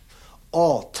Island.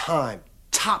 All time,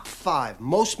 top 5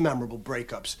 most memorable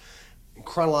breakups in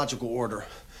chronological order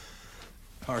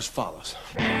are as follows.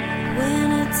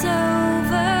 When it's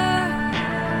over,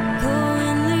 go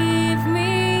and leave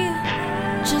me.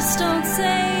 Just don't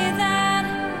say that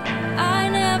I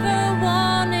never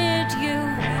wanted you.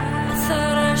 I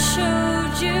thought I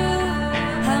showed you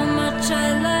how much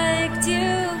I liked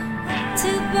you.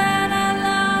 Too bad I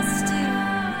lost you.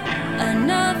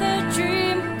 Another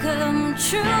dream come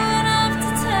true enough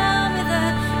to tell me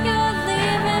that you're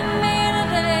leaving me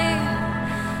today.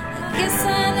 I guess I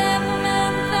never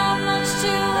meant that much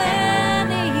to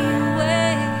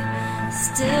anyway.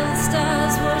 Still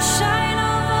stars will shine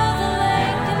over the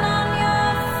lake and on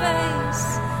your face.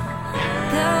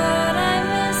 God, I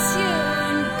miss you,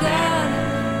 and God,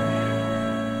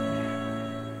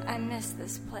 I miss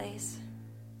this place.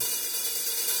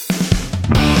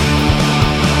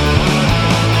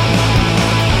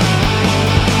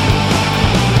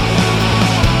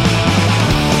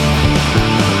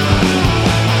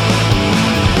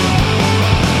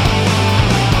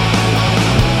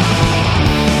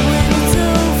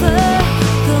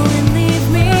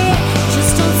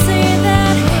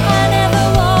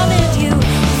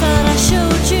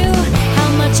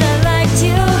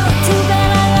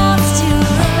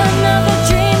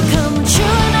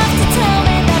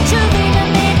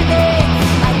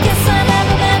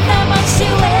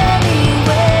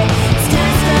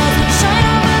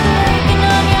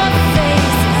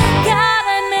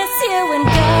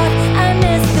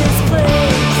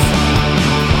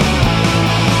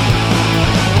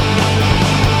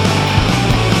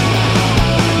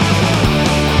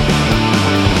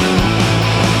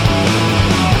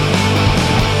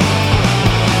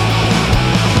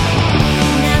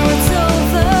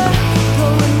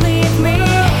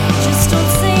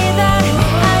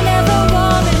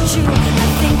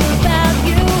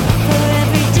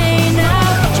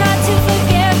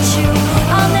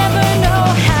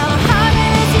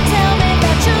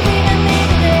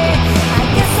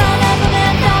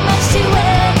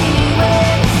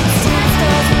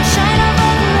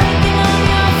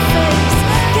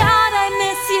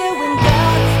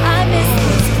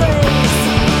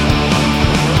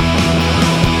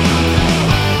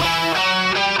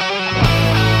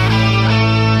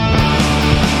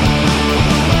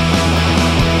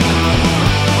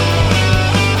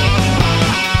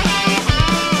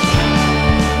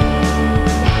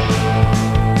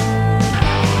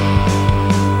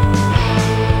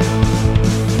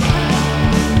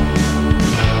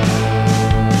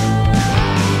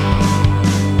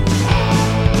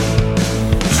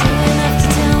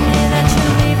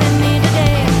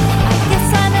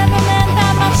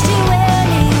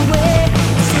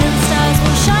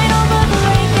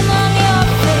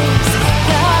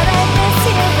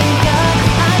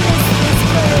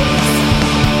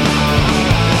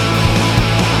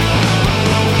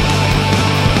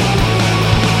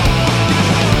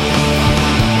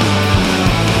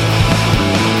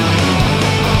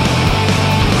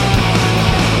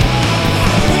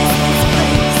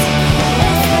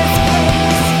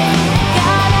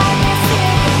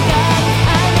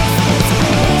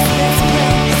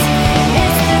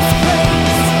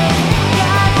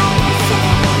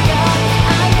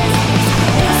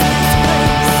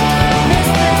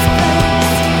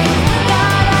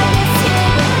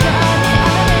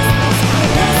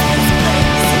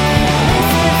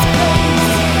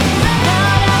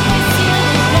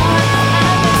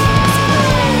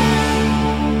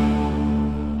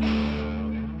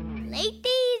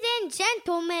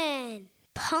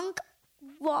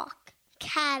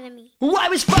 Academy. I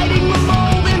was fighting the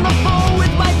mold in the bowl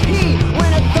with my pee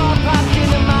when a thought popped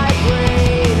into my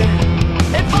brain.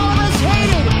 If all of us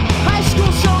hated high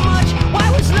school so much, why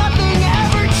was nothing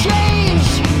ever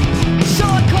changed? So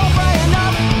I called Brian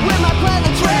up with my plan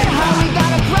that's red hot. We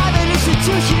got a private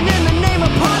institution in the name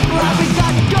of punk rock. We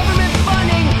got government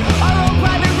funding, our own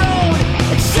private road.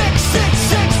 It's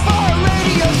 666 for a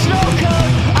radio snow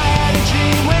code. I had a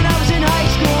dream when I was in high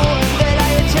school that I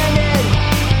attended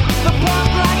the punk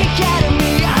rock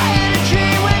academy. I had a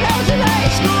dream when I was in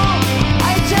high school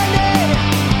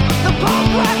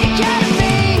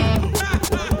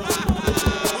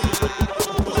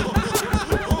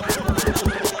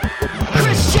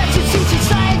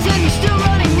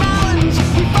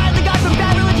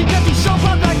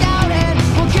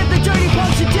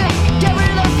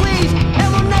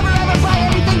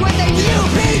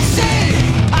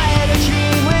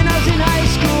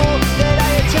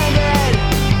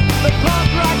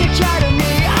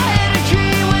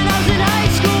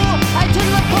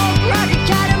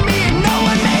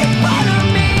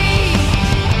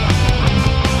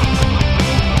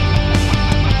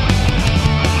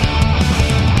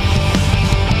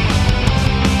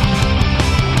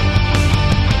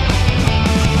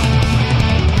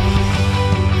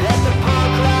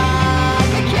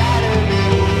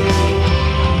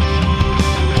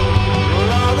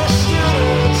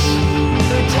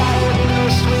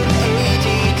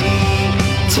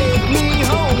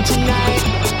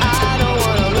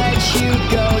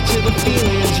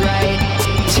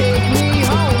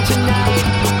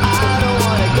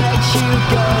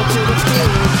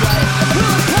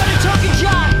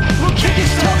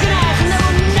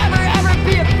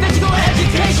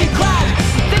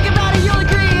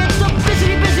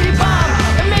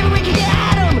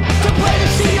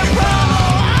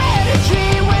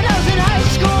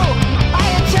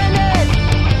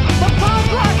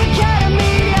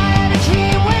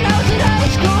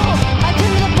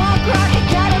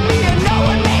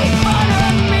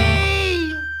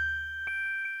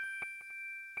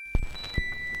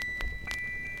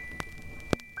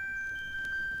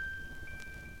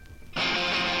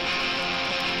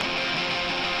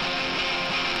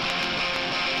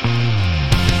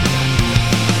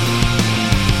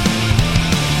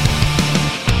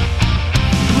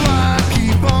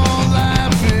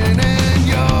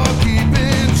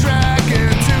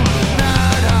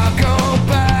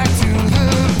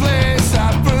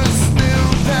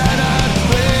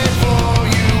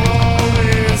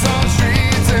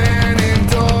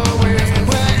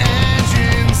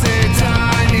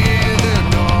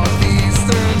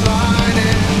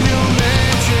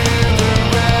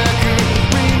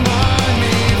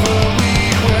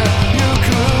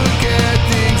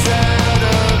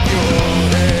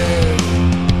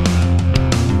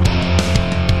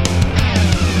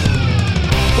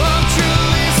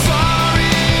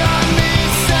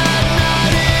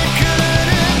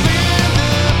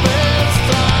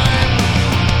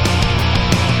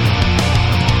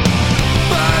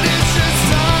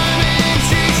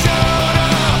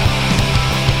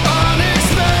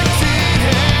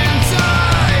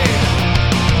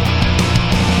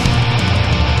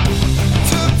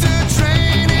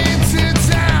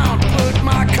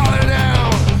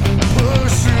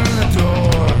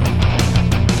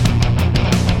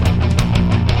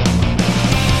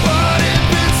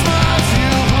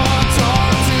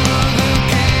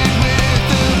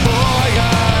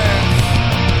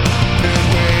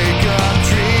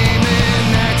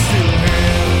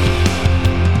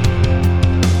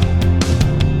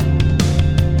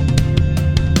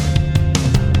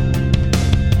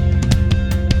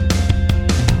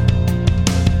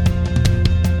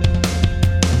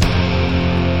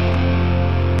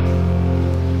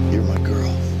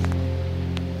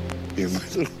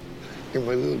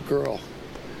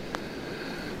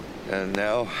And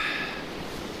now,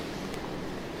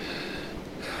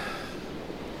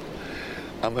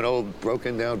 I'm an old,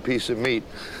 broken down piece of meat.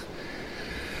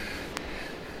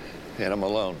 And I'm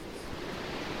alone.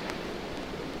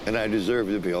 And I deserve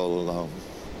to be all alone.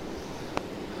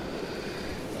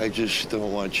 I just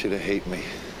don't want you to hate me.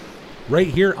 Right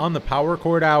here on the Power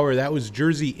Chord Hour, that was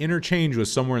Jersey Interchange with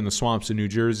Somewhere in the Swamps of New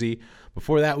Jersey.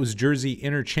 Before that was Jersey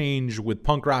Interchange with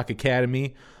Punk Rock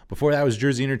Academy. Before that was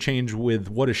Jersey Interchange with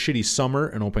What a Shitty Summer.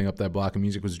 And opening up that block of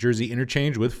music was Jersey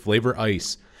Interchange with Flavor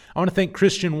Ice. I want to thank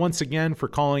Christian once again for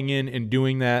calling in and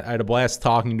doing that. I had a blast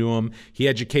talking to him. He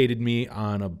educated me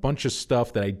on a bunch of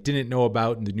stuff that I didn't know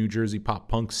about in the New Jersey pop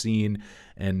punk scene,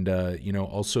 and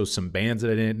also some bands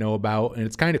that I didn't know about. And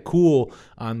it's kind of cool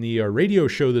on the radio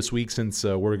show this week, since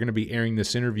we're going to be airing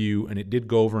this interview and it did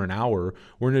go over an hour.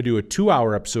 We're going to do a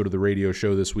 2-hour episode of the radio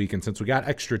show this week, and since we got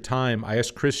extra time, I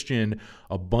asked Christian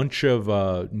a bunch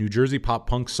of New Jersey pop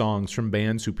punk songs from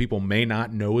bands who people may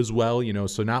not know as well,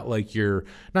 so not your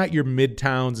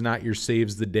Midtowns, not your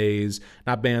Saves the Days,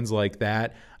 not bands like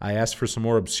that. I asked for some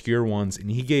more obscure ones,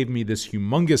 and he gave me this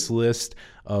humongous list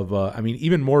of,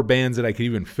 even more bands that I could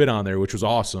even fit on there, which was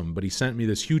awesome. But he sent me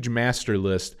this huge master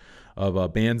list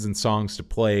of bands and songs to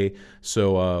play.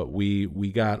 So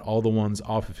we got all the ones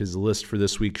off of his list for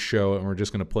this week's show, and we're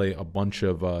just going to play a bunch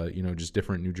of, just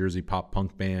different New Jersey pop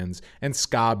punk bands and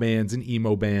ska bands and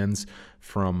emo bands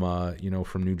from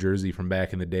New Jersey from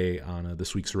back in the day on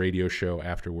this week's radio show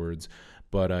afterwards.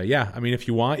 But if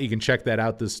you want, you can check that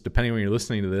out depending on when you're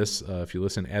listening to this. If you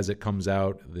listen as it comes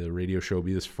out, the radio show will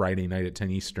be this Friday night at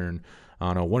 10 Eastern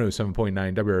on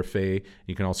 107.9 WRFA.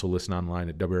 You can also listen online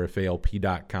at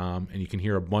WRFALP.com, and you can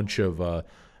hear a bunch of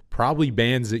probably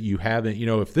bands that you haven't,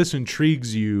 if this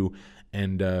intrigues you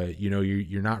and,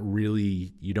 you're not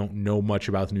really, you don't know much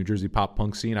about the New Jersey pop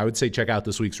punk scene, I would say check out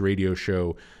this week's radio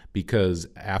show, because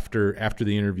after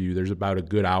the interview, there's about a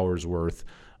good hour's worth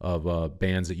of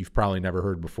bands that you've probably never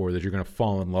heard before that you're going to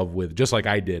fall in love with, just like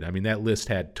I did. I mean, that list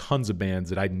had tons of bands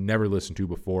that I'd never listened to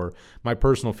before. My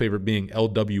personal favorite being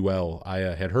LWL. I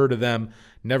had heard of them,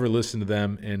 never listened to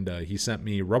them, and he sent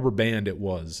me Rubber Band It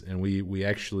Was, and we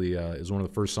actually is one of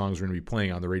the first songs we're going to be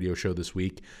playing on the radio show this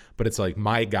week. But it's like,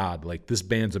 my God, like, this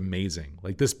band's amazing.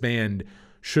 Like, this band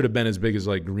should have been as big as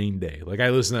like Green Day. Like,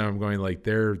 I listen to them, I'm going like,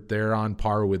 they're on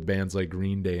par with bands like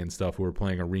Green Day and stuff who were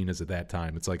playing arenas at that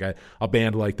time. It's like a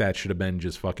band like that should have been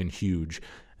just fucking huge.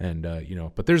 And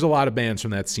but there's a lot of bands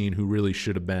from that scene who really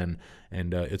should have been,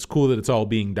 and it's cool that it's all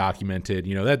being documented.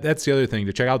 That's the other thing,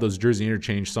 to check out those Jersey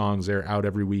Interchange songs. They're out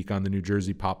every week on the New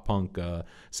Jersey Pop Punk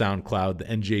SoundCloud, the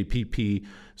NJPP.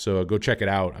 So go check it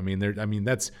out.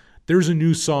 There's a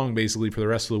new song basically for the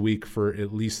rest of the week for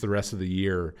at least the rest of the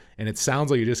year, and it sounds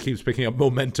like it just keeps picking up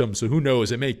momentum, so who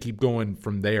knows, it may keep going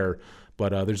from there.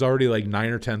 But there's already like 9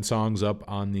 or 10 songs up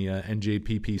on the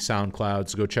NJPP SoundCloud,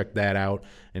 so go check that out,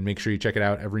 and make sure you check it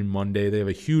out every Monday. They have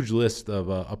a huge list of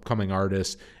upcoming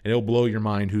artists, and it'll blow your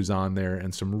mind who's on there,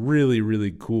 and some really,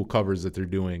 really cool covers that they're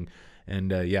doing.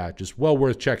 And just well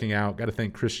worth checking out. Got to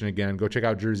thank Christian again. Go check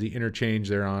out Jersey Interchange.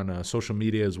 They're on social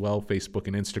media as well, Facebook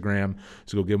and Instagram.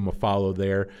 So go give them a follow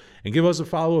there. And give us a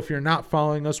follow if you're not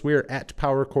following us. We're at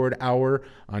Power Chord Hour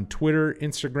on Twitter,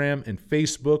 Instagram, and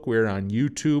Facebook. We're on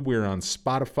YouTube. We're on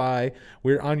Spotify.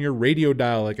 We're on your radio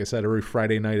dial, like I said, every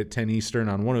Friday night at 10 Eastern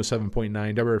on 107.9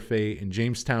 WRFA in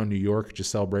Jamestown, New York.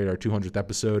 Just celebrate our 200th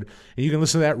episode. And you can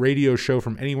listen to that radio show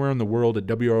from anywhere in the world at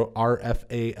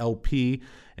WRFALP.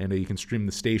 And you can stream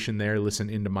the station there, listen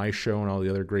into my show and all the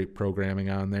other great programming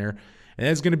on there. And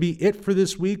that's going to be it for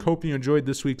this week. Hope you enjoyed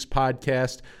this week's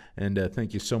podcast. And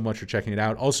thank you so much for checking it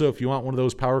out. Also, if you want one of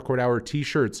those Power Chord Hour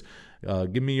t-shirts,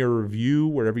 give me a review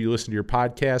wherever you listen to your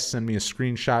podcast. Send me a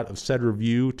screenshot of said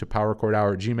review to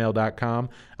powerchordhour@gmail.com.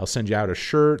 I'll send you out a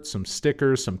shirt, some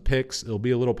stickers, some pics. It'll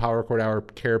be a little Power Chord Hour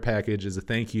care package as a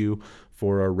thank you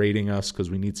for rating us, because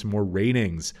we need some more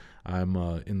ratings. I'm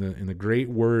in the great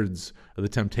words of the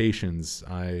Temptations,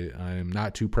 I am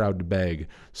not too proud to beg.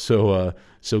 So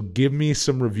give me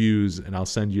some reviews and I'll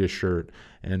send you a shirt.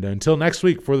 And until next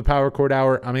week for the Power Chord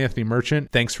Hour, I'm Anthony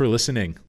Merchant. Thanks for listening.